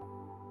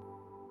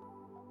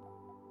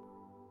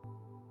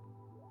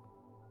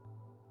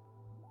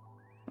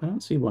 I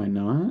don't see why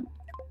not.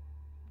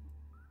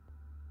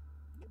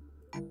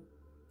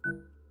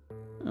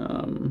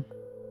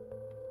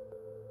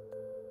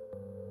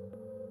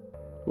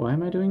 Why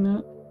am I doing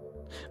that?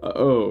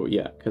 Oh,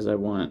 yeah, because I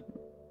want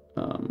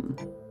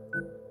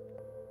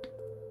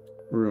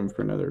room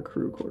for another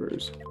crew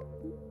quarters.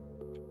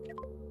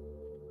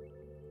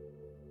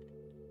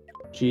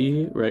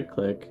 G, right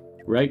click.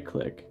 Right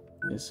click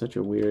is such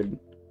a weird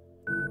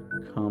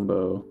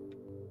combo.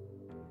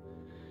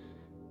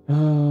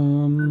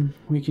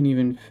 We can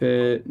even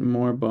fit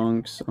more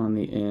bunks on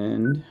the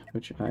end,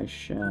 which I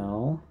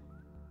shall.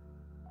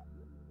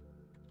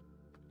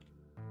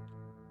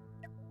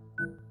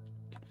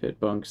 Fit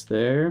bunks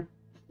there.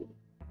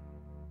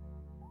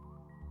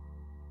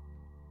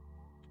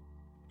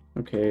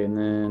 Okay, and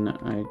then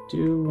I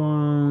do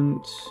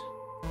want...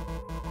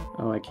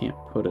 Oh, I can't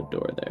put a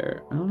door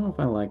there. I don't know if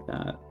I like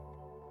that.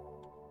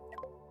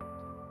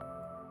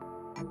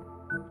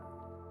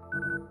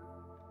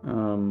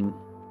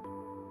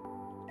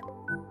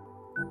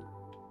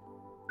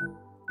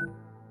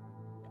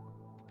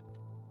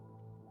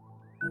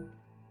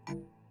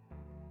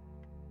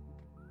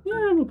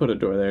 Yeah, we'll put a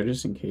door there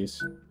just in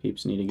case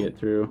peeps need to get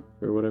through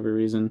for whatever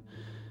reason.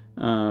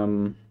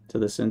 To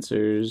the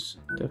sensors,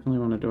 definitely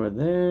want a door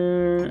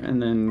there,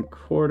 and then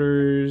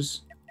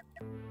quarters.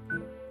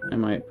 I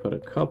might put a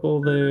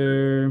couple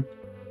there.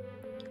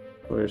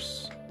 Of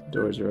course,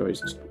 doors are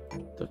always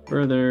the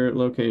further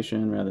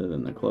location rather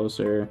than the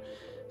closer.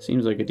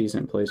 Seems like a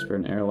decent place for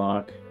an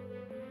airlock.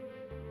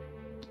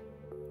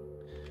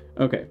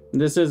 Okay,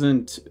 this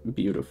isn't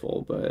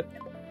beautiful, but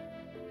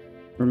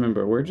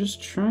remember, we're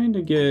just trying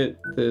to get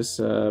this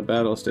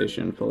battle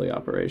station fully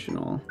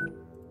operational.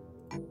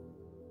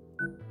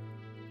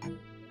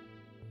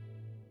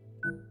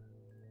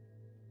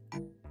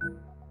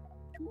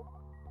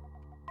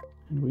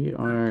 And we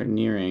are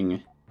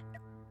nearing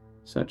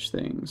such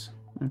things.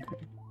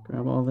 Okay,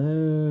 grab all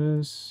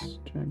this,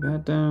 drag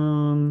that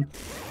down.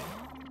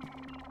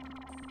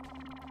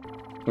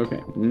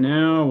 Okay,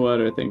 now what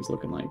are things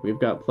looking like? We've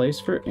got place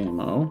for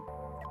ammo.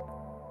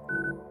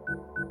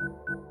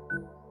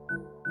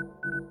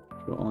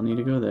 all need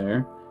to go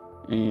there.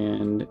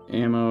 And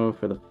ammo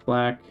for the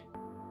flak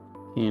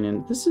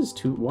cannon. This is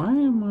too... Why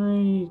am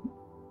I...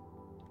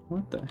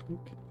 What the heck?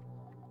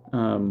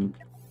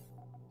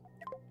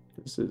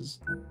 This is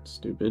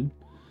stupid.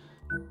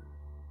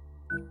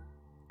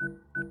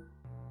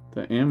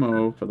 The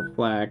ammo for the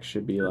flak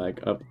should be,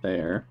 like, up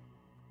there.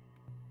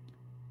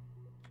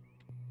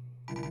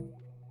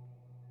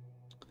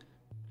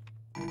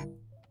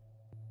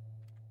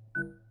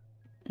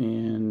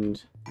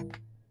 And...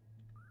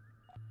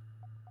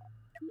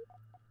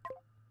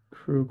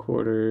 crew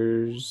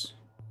quarters...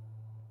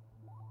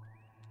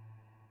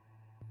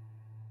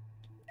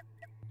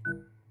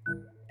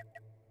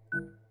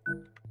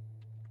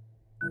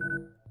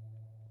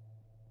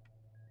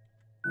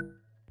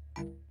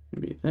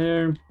 be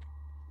there.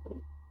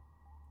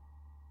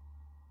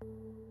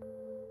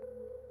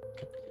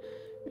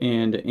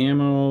 And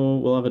ammo,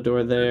 we'll have a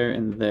door there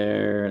and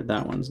there.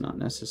 That one's not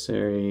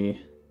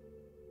necessary.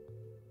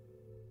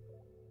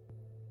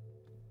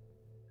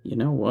 You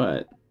know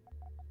what?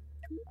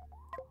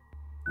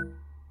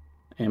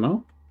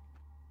 Ammo?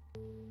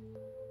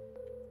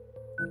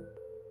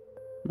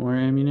 More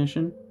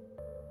ammunition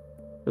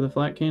for the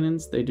flat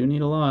cannons. They do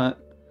need a lot.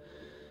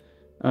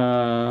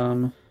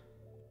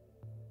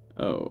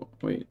 Oh,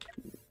 wait.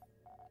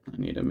 I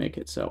need to make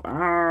it so...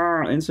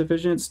 Ah!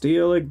 Insufficient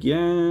steel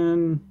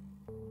again!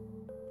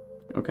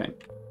 Okay.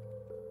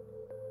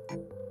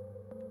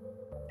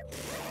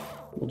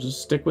 We'll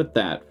just stick with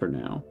that for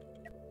now.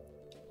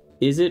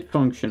 Is it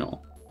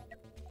functional?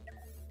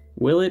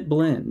 Will it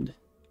blend?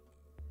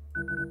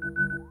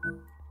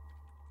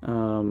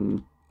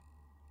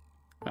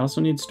 I also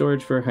need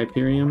storage for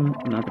Hyperium.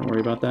 I'm not going to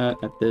worry about that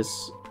at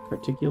this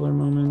particular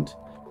moment.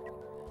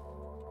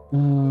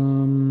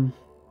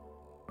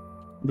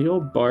 The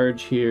old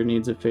barge here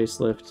needs a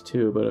facelift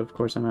too, but of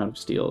course I'm out of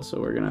steel, so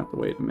we're going to have to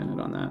wait a minute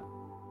on that.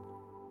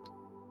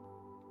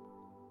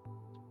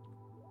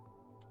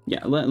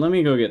 Yeah, let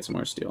me go get some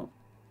more steel.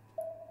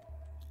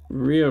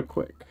 Real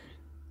quick.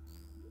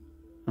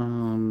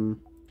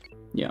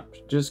 Yeah,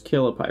 just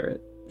kill a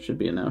pirate. Should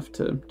be enough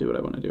to do what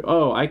I want to do.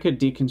 Oh, I could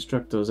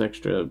deconstruct those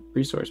extra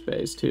resource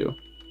bays too.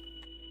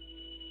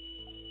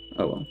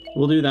 Oh well,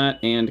 we'll do that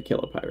and kill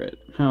a pirate.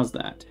 How's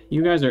that?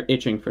 You guys are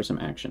itching for some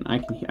action. I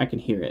can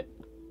hear it.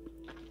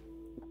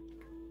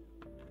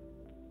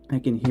 I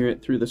can hear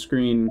it through the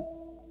screen.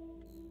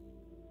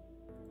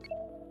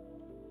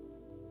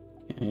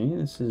 Okay,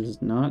 this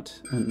is not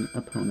an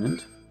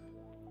opponent.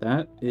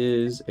 That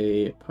is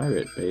a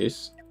pirate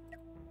base.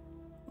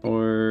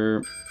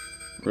 Or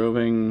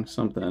roving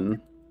something.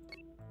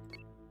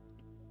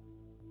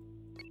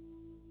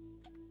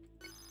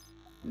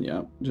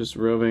 Yeah, just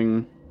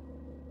roving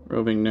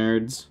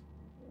nerds.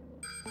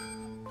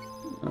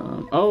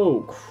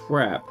 Oh,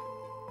 crap.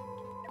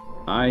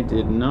 I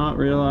did not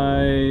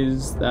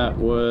realize that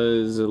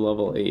was a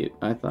level 8.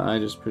 I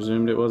just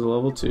presumed it was a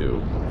level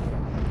 2.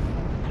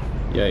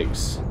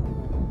 Yikes.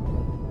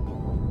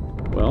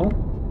 Well,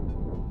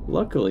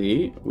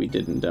 luckily, we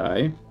didn't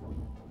die.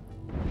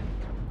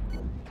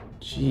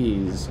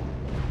 Jeez.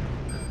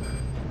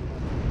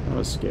 That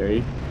was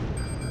scary.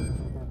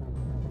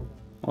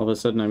 All of a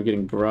sudden, I'm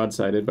getting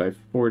broadsided by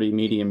 40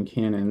 medium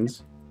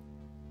cannons.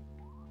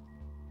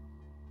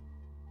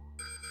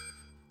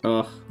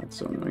 Ugh, that's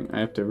so annoying. I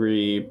have to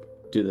redo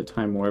the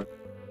time warp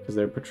because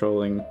they're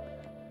patrolling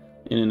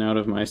in and out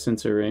of my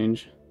sensor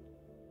range.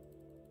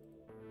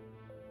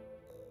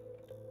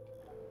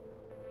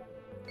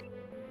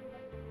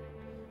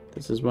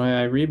 This is why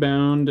I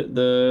rebound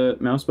the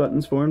mouse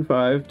buttons 4 and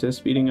 5 to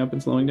speeding up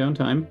and slowing down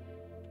time.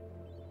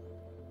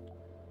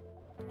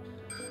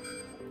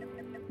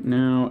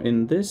 Now,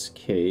 in this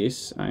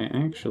case, I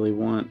actually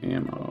want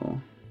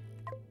ammo.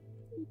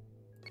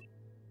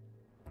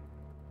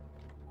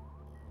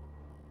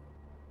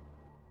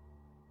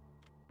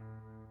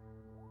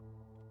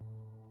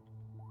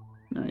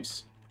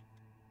 Nice.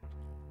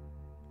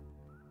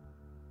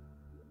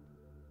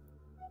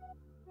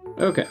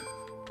 Okay.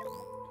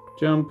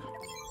 Jump.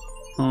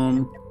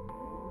 Home.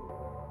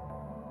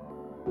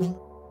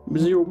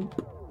 Zero.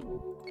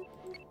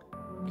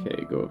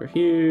 Okay, go over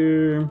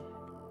here.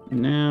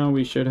 Now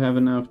we should have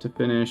enough to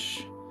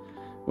finish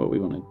what we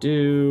want to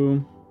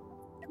do.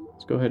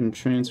 Let's go ahead and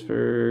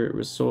transfer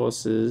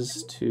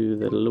resources to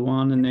the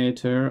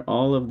Luaninator.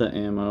 All of the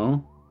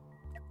ammo.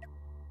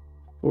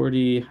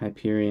 40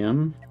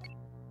 Hyperium.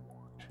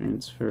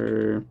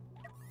 Transfer.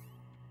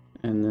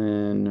 And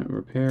then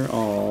repair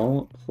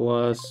all.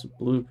 Plus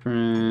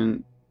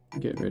blueprint.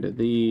 Get rid of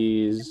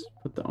these.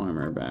 Put the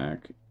armor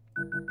back.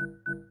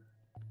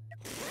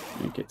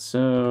 Make it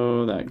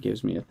so. That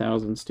gives me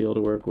 1,000 steel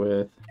to work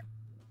with.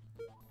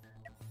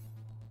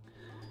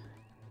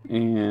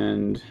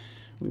 And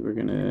we were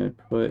gonna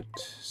put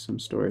some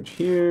storage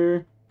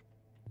here.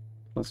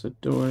 Plus a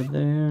door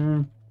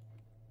there.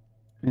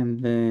 And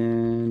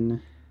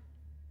then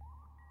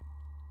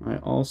I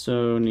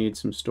also need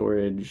some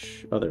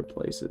storage other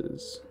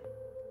places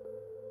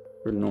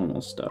for normal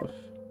stuff.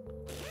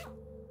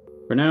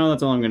 For now,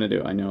 that's all I'm gonna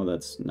do. I know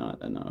that's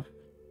not enough.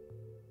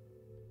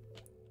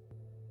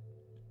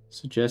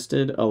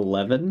 Suggested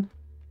 11?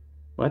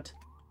 What?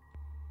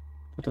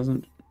 That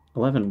doesn't...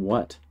 11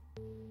 what?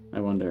 I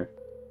wonder.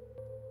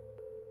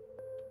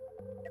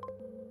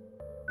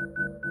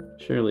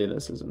 Surely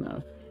this is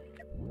enough.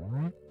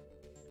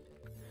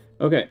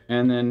 Okay,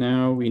 and then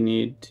now we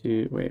need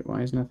to... Wait,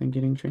 why is nothing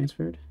getting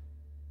transferred?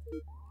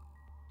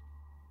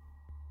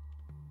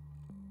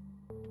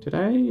 Did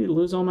I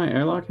lose all my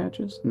airlock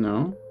hatches?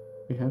 No,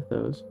 we have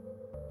those.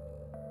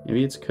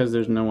 Maybe it's because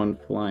there's no one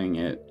flying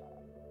it.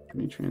 Let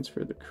me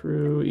transfer the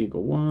crew.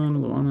 Eagle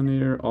 1,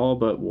 Luanator, all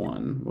but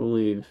 1. We'll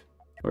leave...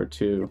 Or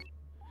 2.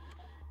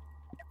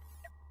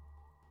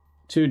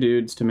 2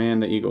 dudes to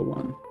man the Eagle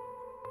 1.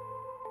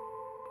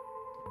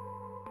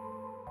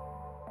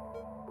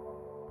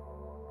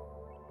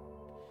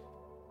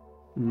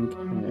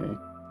 Okay.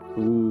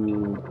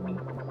 Ooh.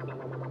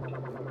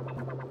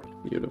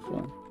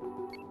 Beautiful.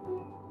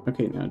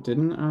 Okay, now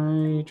didn't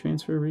I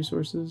transfer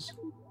resources?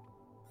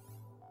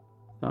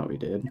 Thought we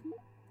did.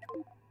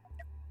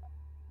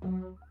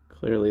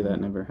 Clearly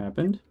that never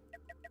happened.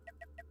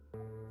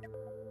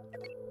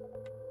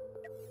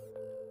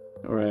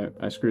 Or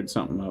I screwed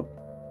something up.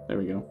 There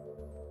we go.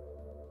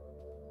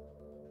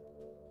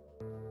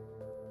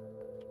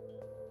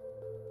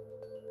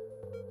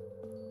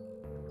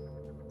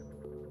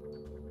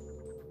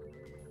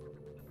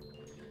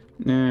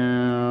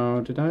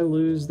 Now, did I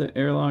lose the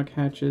airlock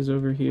hatches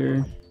over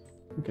here?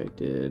 I think I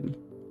did.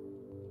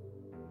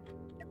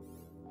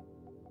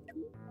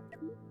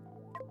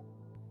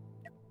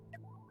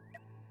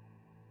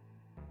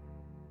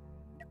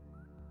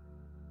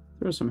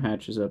 Throw some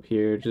hatches up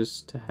here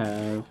just to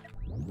have.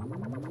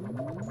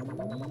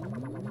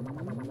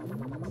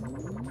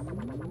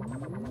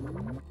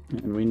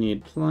 And we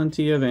need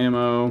plenty of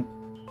ammo.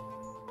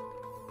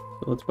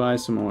 So let's buy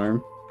some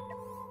more.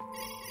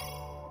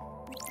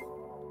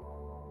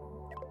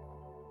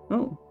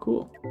 Oh,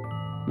 cool.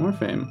 More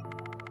fame.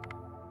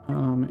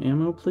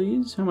 Ammo,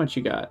 please? How much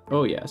you got?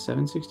 Oh yeah,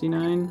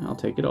 769. I'll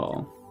take it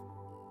all.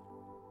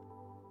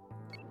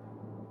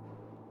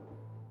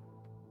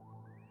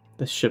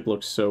 This ship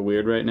looks so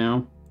weird right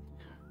now.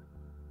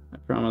 I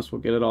promise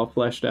we'll get it all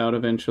fleshed out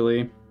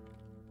eventually.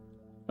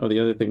 Oh, the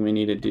other thing we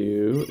need to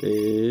do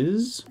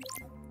is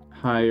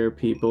hire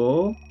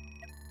people.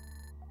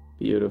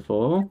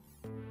 Beautiful.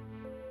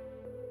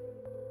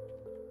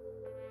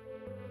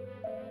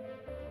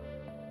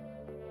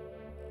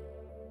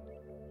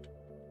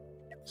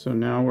 So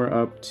now we're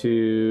up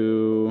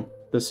to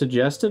the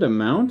suggested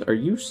amount? Are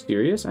you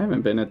serious? I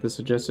haven't been at the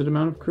suggested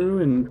amount of crew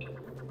in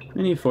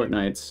many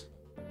fortnights.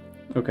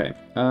 Okay,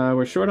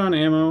 we're short on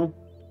ammo.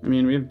 I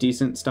mean, we have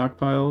decent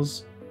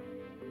stockpiles,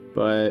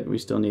 but we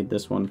still need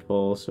this one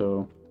full,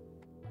 so...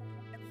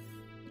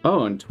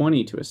 Oh, and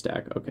 20 to a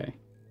stack, okay.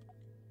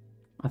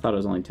 I thought it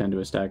was only 10 to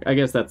a stack. I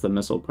guess that's the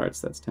missile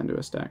parts, that's 10 to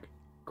a stack.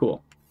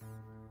 Cool.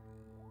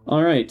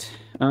 Alright,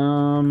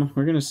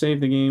 we're gonna save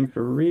the game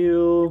for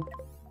real.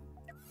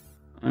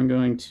 I'm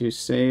going to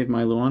save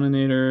my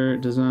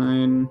Luanator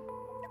design.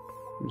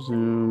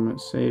 Resume,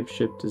 save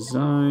ship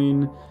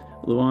design.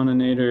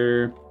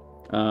 Luanator.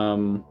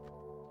 I'm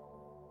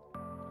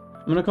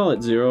gonna call it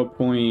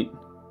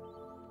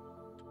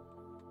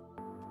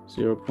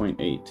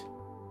 0.8.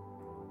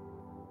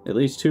 At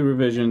least 2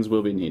 revisions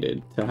will be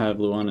needed to have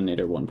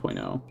Luanator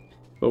 1.0.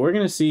 But we're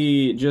gonna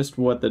see just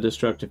what the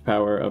destructive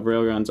power of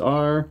railguns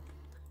are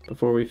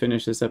before we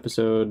finish this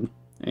episode,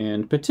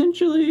 and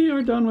potentially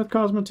are done with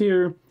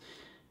Cosmoteer.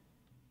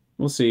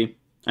 We'll see.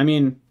 I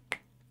mean,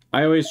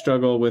 I always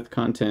struggle with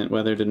content,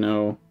 whether to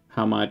know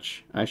how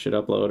much I should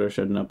upload or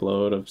shouldn't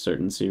upload of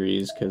certain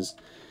series, because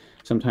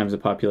sometimes the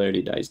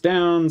popularity dies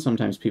down,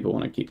 sometimes people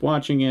want to keep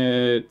watching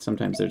it,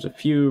 sometimes there's a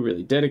few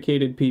really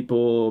dedicated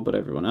people, but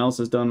everyone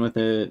else is done with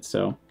it,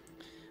 so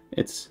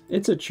it's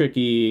a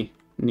tricky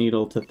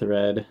needle to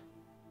thread.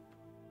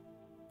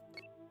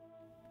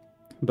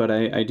 But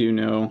I do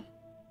know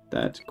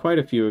that quite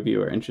a few of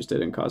you are interested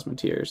in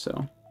Cosmoteer,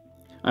 so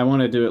I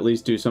wanted to at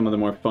least do some of the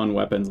more fun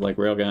weapons like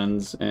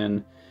railguns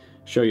and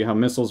show you how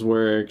missiles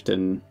worked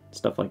and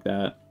stuff like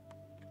that.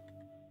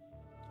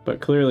 But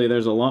clearly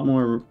there's a lot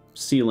more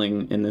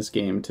ceiling in this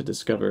game to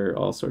discover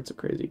all sorts of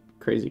crazy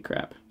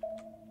crap.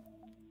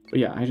 But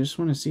yeah, I just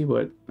want to see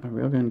what a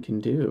railgun can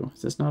do.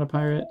 Is this not a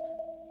pirate?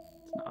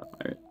 It's not a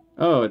pirate.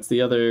 Oh, it's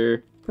the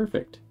other...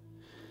 Perfect.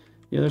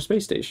 The other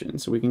space station,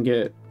 so we can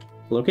get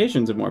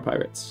locations of more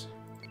pirates.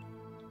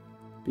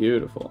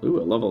 Beautiful.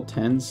 Ooh, a level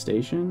 10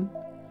 station?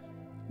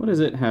 What does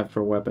it have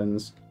for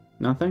weapons?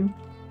 Nothing?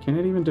 Can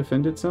it even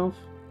defend itself?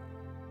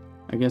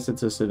 I guess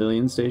it's a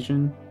civilian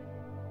station.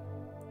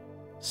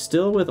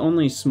 Still with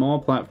only small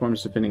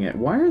platforms defending it.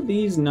 Why are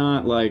these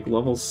not like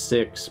level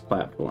 6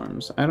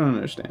 platforms? I don't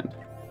understand.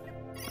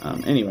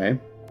 Anyway.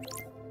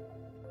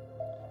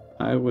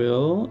 I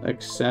will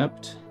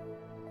accept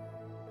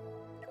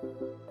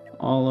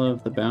all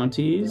of the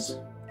bounties.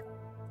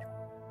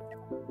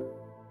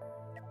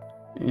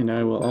 And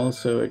I will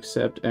also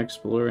accept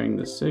exploring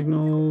the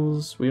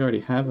signals. We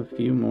already have a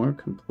few more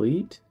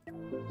complete.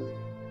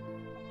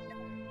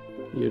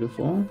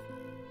 Beautiful.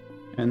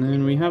 And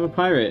then we have a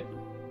pirate.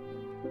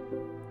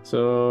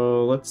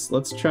 So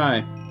let's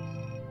try.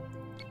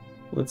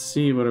 Let's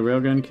see what a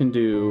railgun can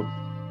do.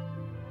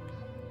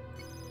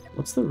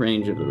 What's the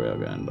range of the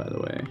railgun, by the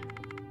way?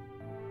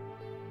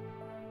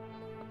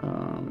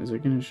 Is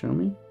it gonna show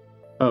me?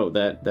 Oh,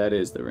 that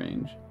is the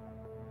range.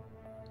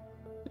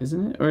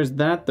 Isn't it? Or is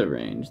that the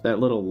range? That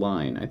little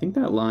line. I think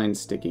that line's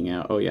sticking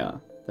out. Oh yeah,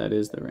 that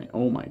is the range.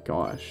 Oh my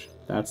gosh.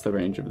 That's the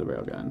range of the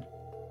railgun.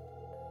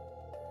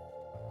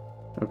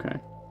 Okay.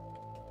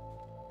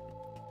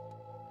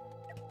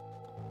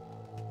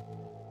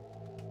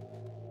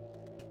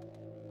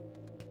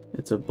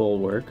 It's a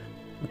bulwark.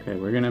 Okay,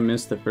 we're gonna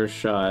miss the first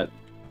shot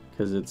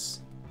because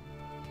it's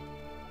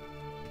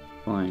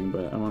flying,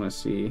 but I want to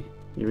see.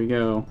 Here we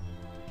go.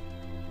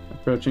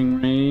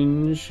 Approaching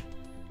range.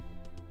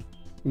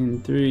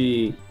 In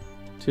 3,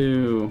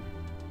 2,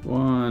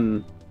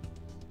 1.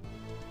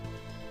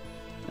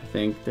 I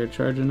think they're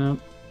charging up.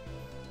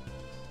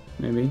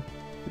 Maybe.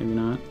 Maybe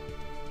not.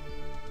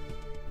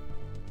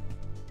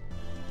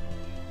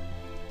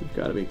 We've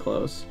got to be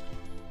close.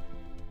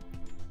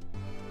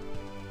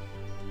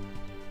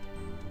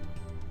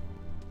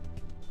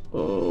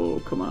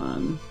 Oh, come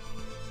on.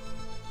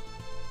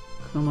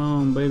 Come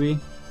on, baby.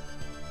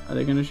 Are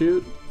they gonna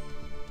shoot?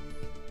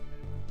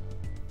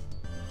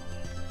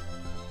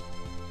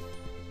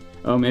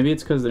 Oh, maybe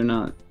it's because they're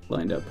not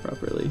lined up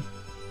properly.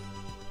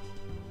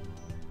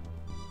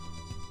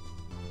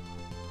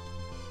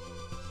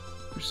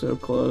 We're so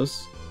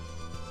close.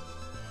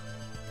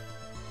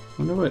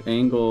 Wonder what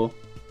angle.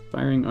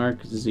 Firing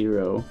arc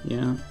 0.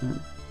 Yeah, that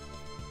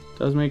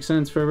does make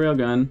sense for a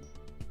railgun.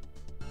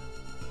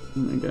 Oh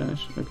my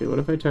gosh. Okay, what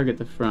if I target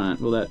the front?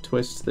 Will that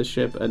twist the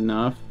ship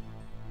enough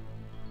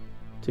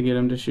to get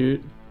him to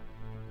shoot?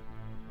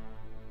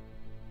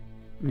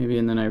 Maybe,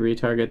 and then I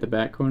retarget the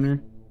back corner?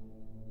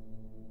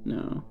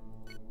 No.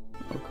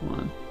 Oh, come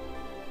on.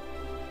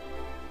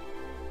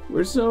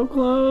 We're so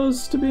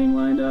close to being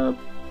lined up.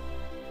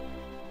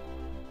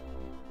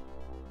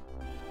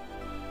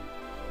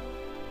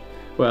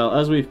 Well,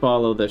 as we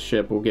follow the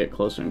ship, we'll get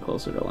closer and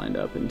closer to lined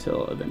up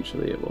until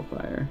eventually it will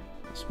fire.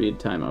 Speed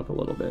time up a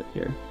little bit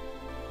here.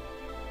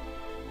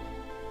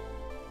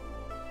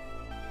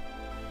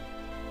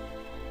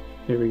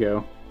 Here we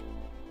go.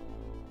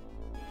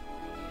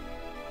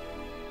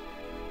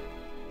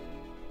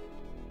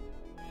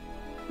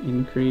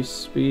 Increase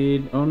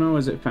speed. Oh no,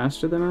 is it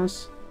faster than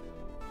us?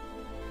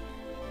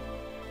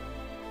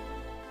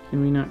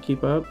 Can we not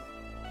keep up?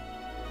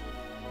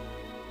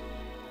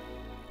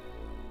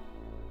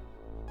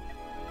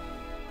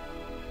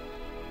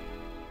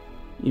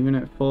 Even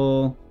at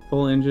full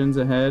engines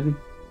ahead?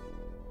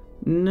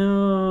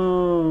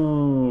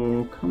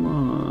 No, come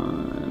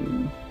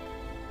on.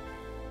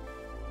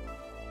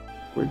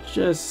 We're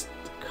just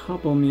a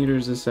couple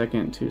meters a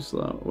second too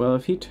slow. Well,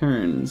 if he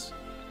turns...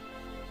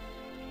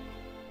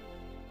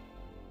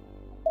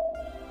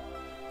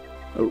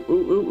 Oh, ooh,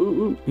 ooh,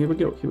 ooh, ooh. Here we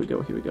go, here we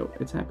go, here we go.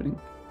 It's happening.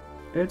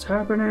 It's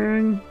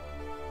happening!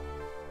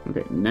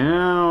 Okay,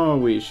 now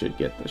we should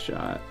get the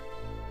shot.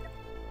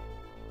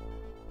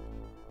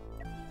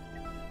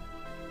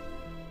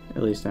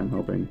 At least I'm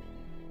hoping.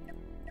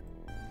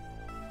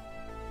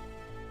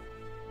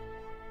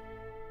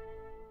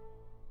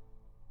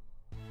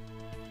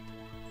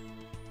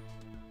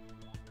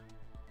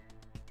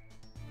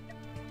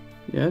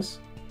 Yes?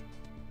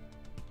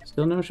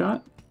 Still no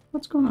shot?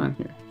 What's going on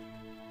here?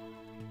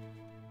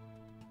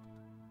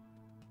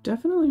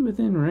 Definitely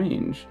within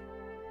range.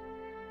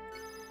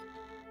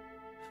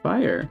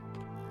 Fire.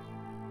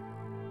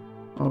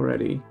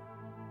 Already.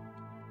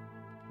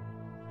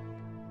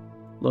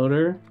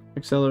 Loader.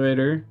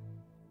 Accelerator.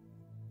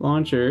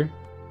 Launcher.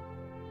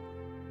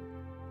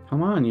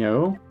 Come on,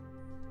 yo.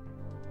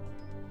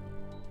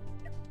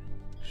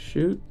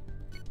 Shoot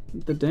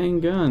the dang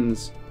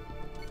guns.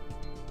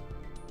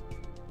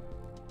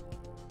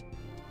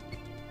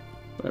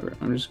 Whatever,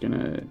 I'm just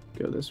gonna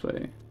go this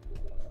way.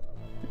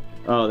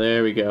 Oh,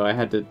 there we go. I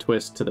had to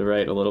twist to the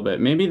right a little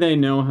bit. Maybe they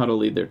know how to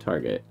lead their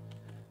target.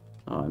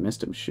 Oh, I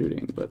missed him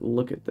shooting, but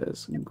look at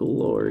this.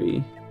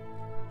 Glory.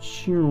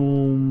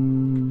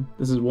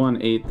 This is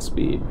 1/8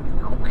 speed.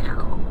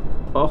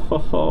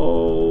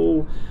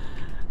 Oh,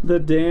 the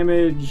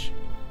damage.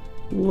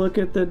 Look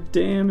at the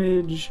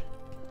damage.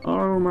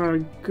 Oh my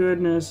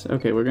goodness.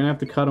 Okay, we're gonna have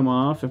to cut him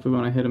off if we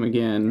want to hit him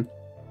again.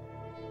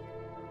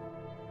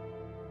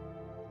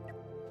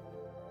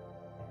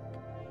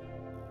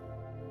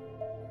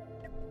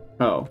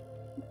 Oh,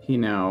 he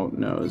now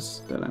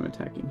knows that I'm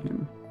attacking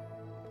him.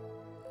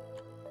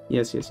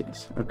 Yes, yes,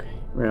 yes. Okay,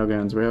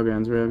 railguns,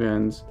 railguns,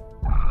 railguns.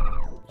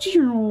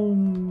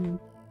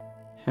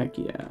 Heck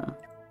yeah.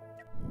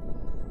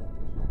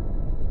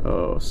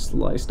 Oh,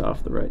 sliced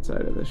off the right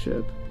side of the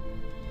ship.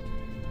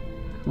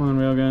 Come on,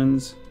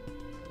 railguns.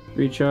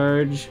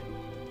 Recharge.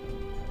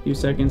 Few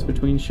seconds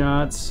between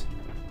shots.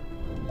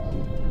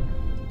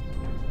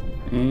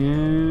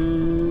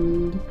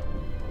 And...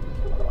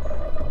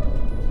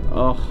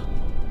 oh,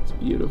 it's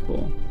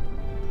beautiful.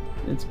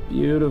 It's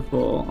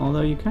beautiful.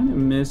 Although you kind of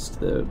missed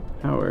the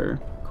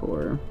power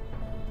core.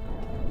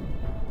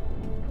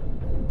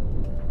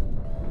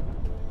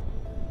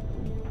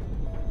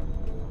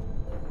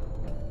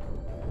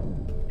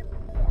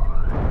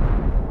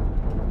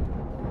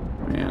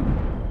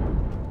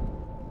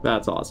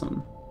 That's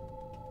awesome.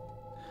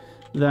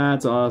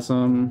 That's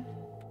awesome.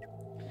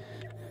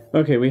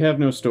 Okay, we have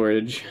no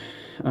storage,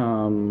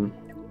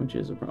 which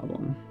is a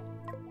problem.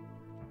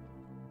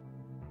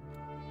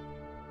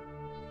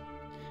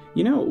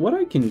 You know, what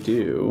I can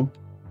do...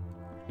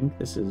 I think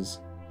this is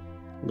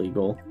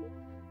legal.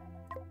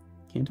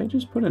 Can't I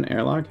just put an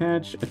airlock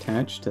hatch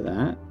attached to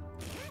that?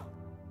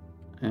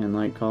 And,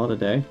 like, call it a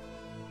day?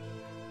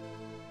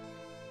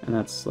 And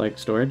that's, like,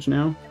 storage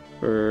now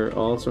for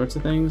all sorts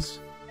of things?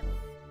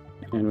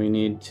 And we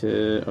need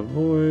to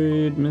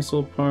avoid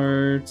missile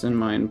parts and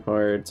mine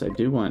parts. I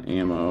do want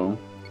ammo,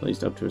 at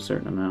least up to a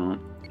certain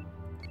amount.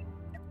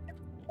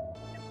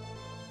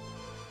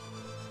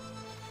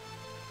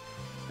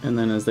 And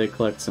then as they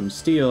collect some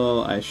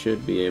steel, I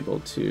should be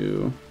able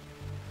to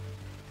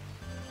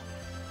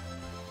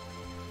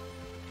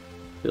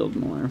build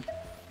more.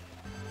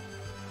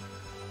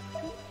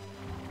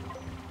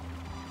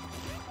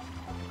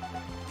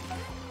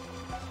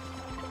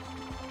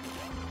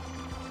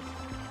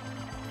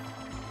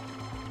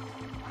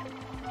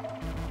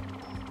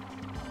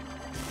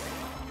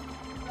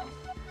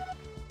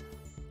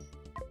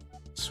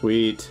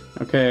 Sweet.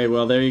 Okay,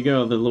 well there you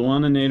go. The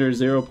Luaninator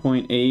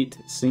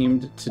 0.8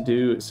 seemed to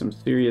do some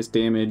serious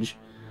damage.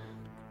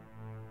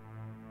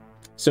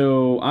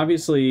 So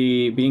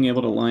obviously being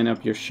able to line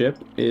up your ship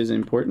is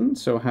important,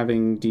 so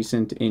having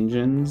decent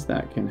engines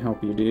that can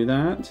help you do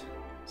that,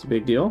 it's a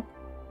big deal.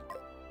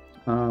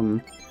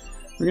 We're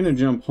gonna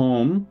jump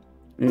home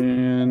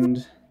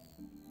and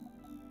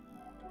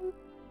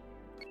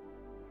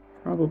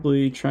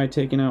probably try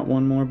taking out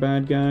one more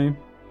bad guy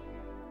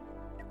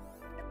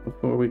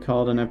before we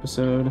call it an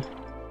episode.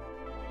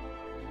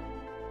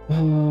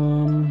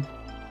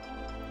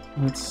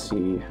 Let's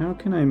see, how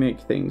can I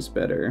make things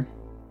better?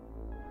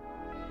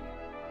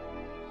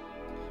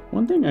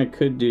 One thing I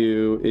could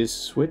do is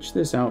switch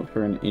this out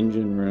for an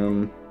engine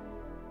room.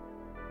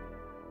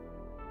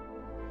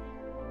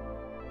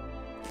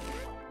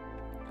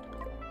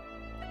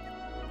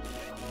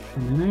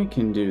 And then I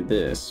can do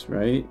this,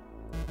 right?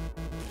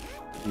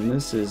 And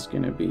this is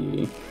gonna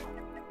be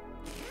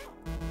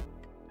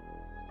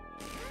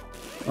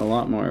a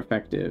lot more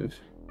effective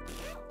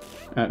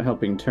at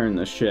helping turn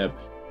the ship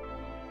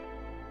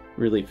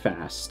really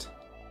fast.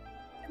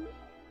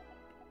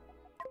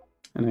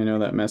 And I know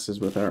that messes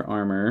with our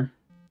armor,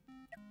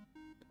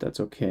 but that's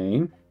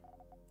okay.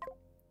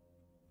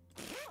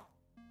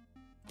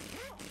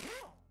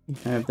 We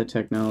have the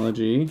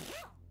technology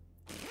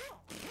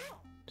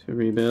to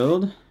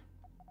rebuild.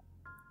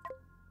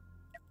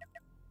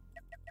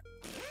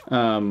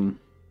 Oh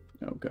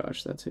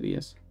gosh, that's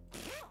hideous.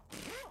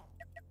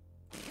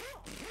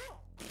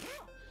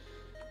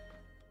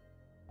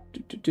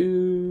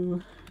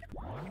 Do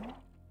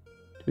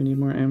we need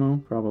more ammo?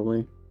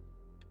 Probably.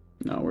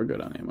 No, we're good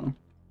on ammo.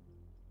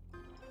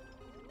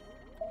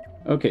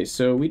 Okay,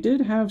 so we did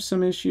have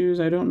some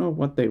issues. I don't know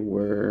what they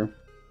were,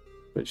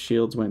 but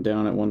shields went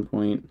down at one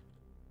point.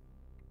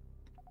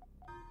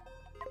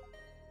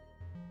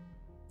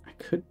 I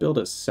could build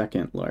a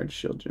second large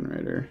shield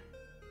generator.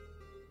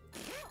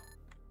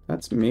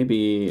 That's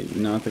maybe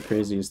not the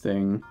craziest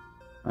thing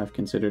I've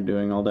considered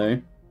doing all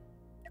day.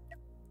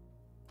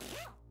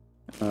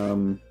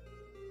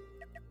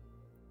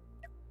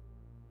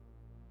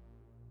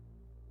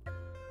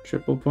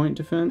 Triple point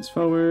defense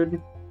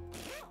forward.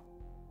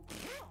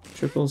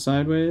 Triple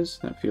sideways.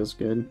 That feels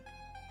good.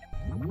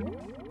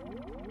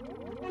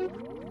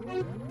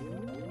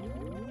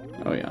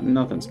 Oh yeah,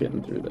 nothing's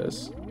getting through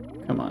this.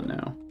 Come on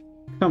now.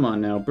 Come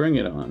on now, bring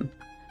it on.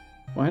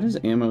 Why does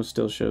ammo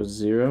still show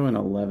 0 and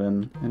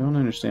 11? I don't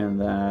understand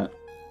that.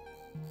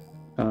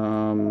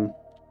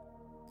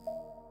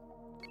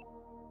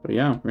 But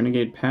yeah,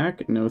 Renegade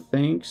Pack, no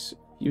thanks.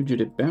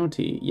 Fugitive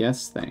Bounty,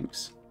 yes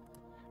thanks.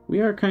 We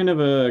are kind of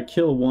a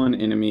kill one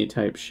enemy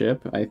type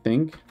ship, I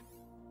think,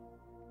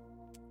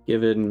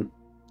 given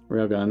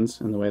railguns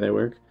and the way they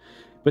work.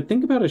 But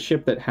think about a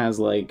ship that has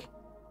like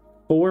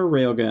 4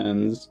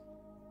 railguns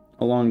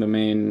along the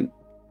main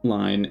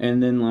line,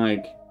 and then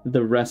like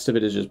the rest of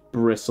it is just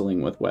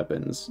bristling with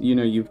weapons. You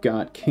know, you've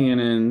got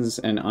cannons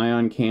and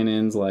ion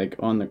cannons like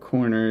on the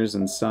corners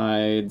and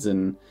sides,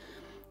 and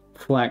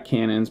flat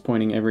cannons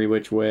pointing every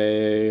which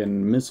way,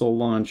 and missile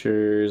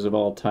launchers of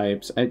all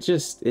types. I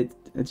just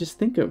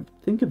think of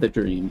the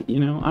dream,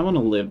 you know? I want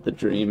to live the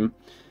dream,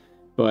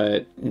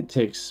 but it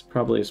takes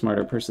probably a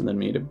smarter person than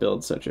me to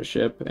build such a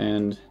ship,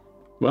 and,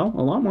 well,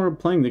 a lot more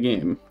playing the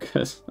game,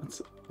 because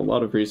that's a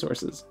lot of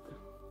resources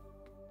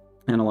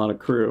and a lot of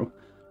crew.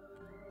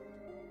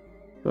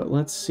 But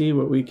let's see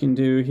what we can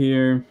do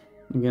here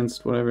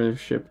against whatever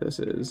ship this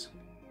is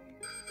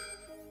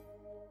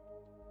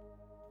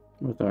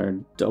with our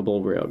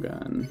double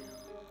railgun.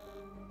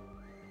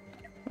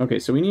 Okay,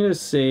 so we need to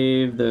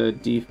save the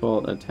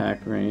default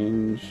attack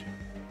range.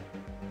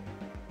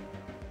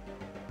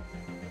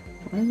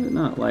 Why is it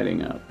not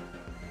lighting up?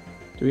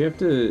 Do we have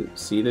to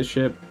see the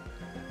ship?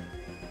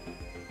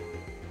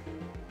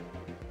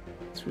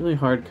 It's really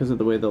hard because of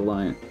the way the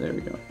line... There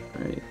we go.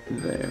 Right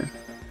there.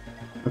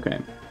 Okay.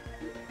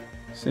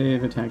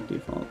 Save attack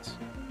defaults.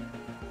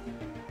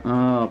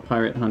 Oh,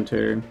 Pirate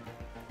Hunter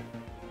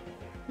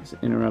is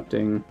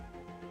interrupting.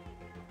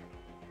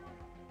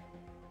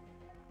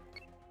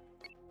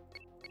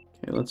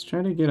 Okay, let's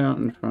try to get out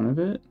in front of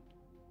it.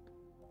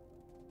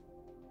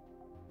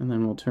 And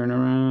then we'll turn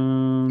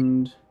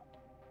around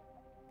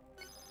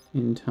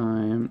in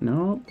time.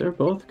 No, they're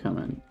both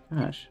coming.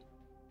 Gosh.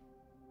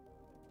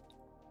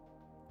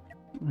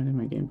 Why did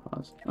my game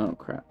pause? Oh,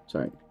 crap.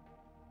 Sorry.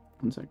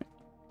 1 second.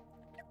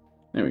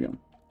 There we go.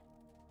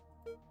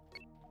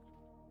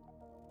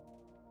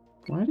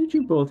 Why did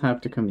you both have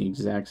to come the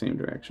exact same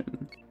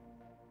direction?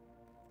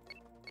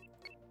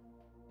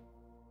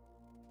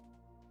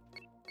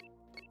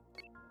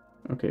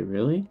 Okay,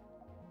 really?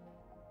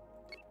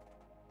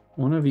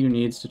 One of you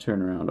needs to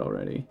turn around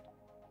already.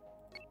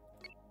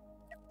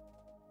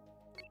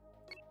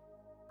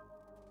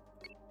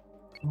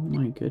 Oh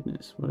my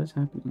goodness, what is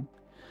happening?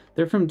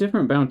 They're from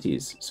different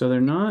bounties, so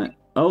they're not...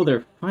 Oh,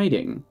 they're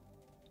fighting.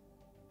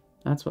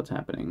 That's what's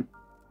happening.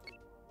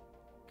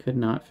 Could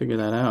not figure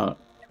that out.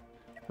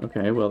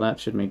 Okay, well that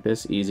should make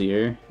this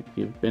easier if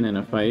you've been in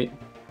a fight.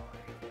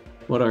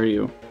 What are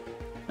you?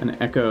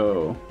 An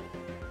echo.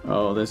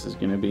 Oh, this is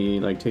gonna be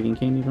like taking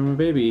candy from a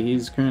baby.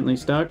 He's currently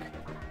stuck.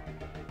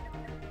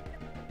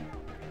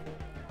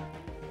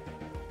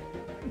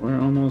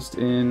 We're almost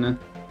in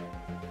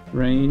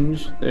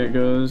range. There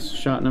goes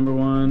shot number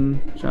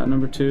 1, shot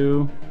number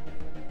 2.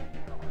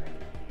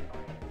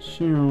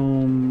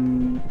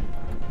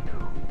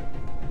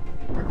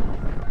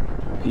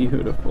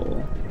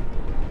 Beautiful.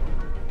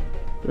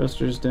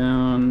 Thrusters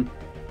down.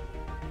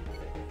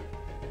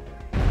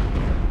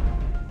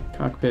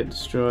 Cockpit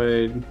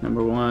destroyed.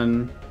 Number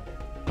 1.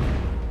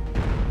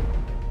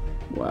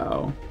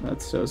 Wow,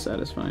 that's so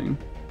satisfying.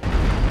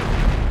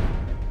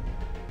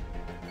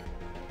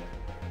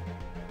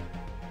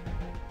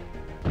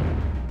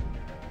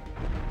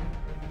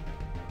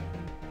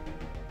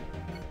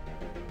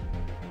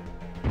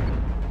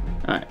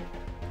 Alright.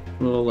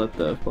 We'll let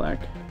the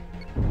black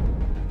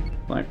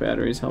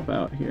batteries help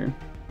out here.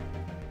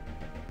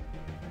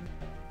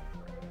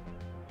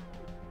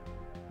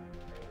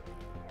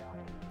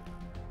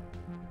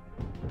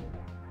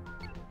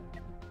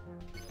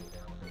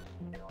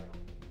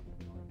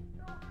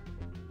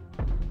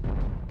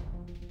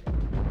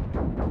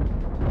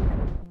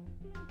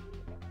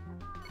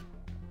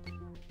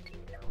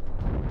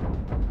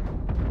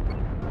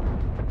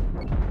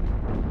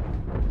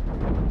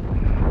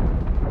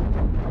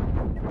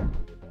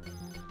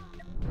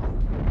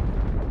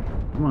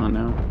 Come on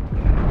now.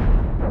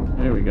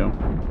 There we go.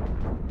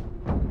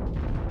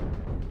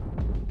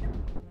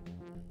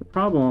 The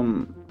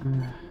problem...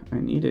 I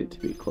need it to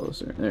be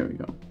closer. There we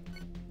go.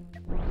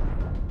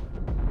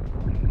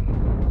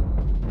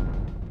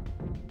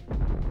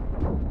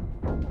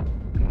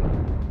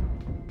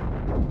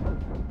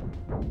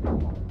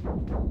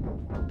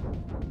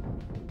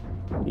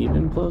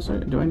 Even closer?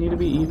 Do I need to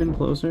be even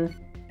closer?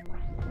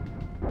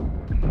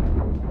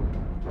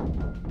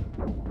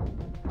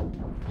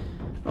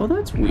 Oh,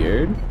 that's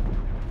weird.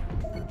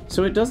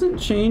 So it doesn't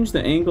change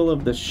the angle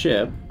of the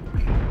ship.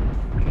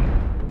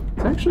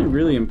 It's actually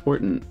really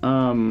important.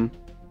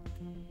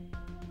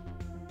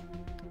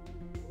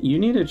 You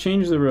need to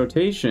change the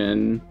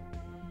rotation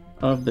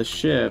of the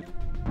ship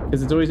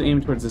because it's always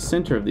aimed towards the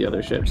center of the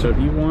other ship. So if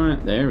you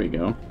want... There we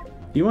go.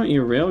 If you want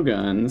your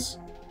railguns...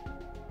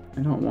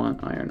 I don't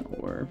want iron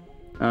ore.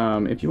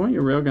 If you want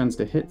your railguns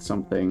to hit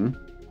something,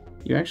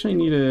 you actually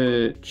need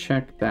to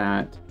check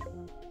that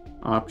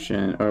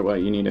option, or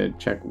what, you need to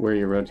check where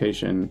your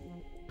rotation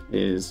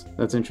is.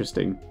 That's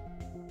interesting,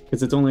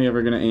 because it's only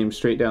ever going to aim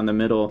straight down the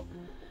middle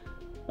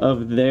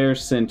of their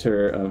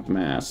center of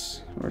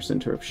mass, or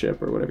center of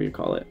ship, or whatever you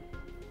call it.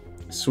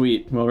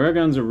 Sweet. Well,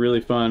 railguns are really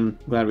fun.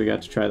 Glad we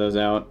got to try those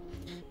out.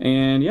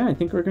 And yeah, I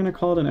think we're going to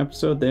call it an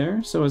episode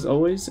there. So as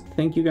always,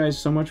 thank you guys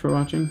so much for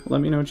watching.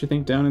 Let me know what you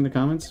think down in the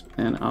comments,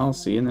 and I'll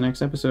see you in the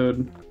next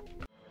episode.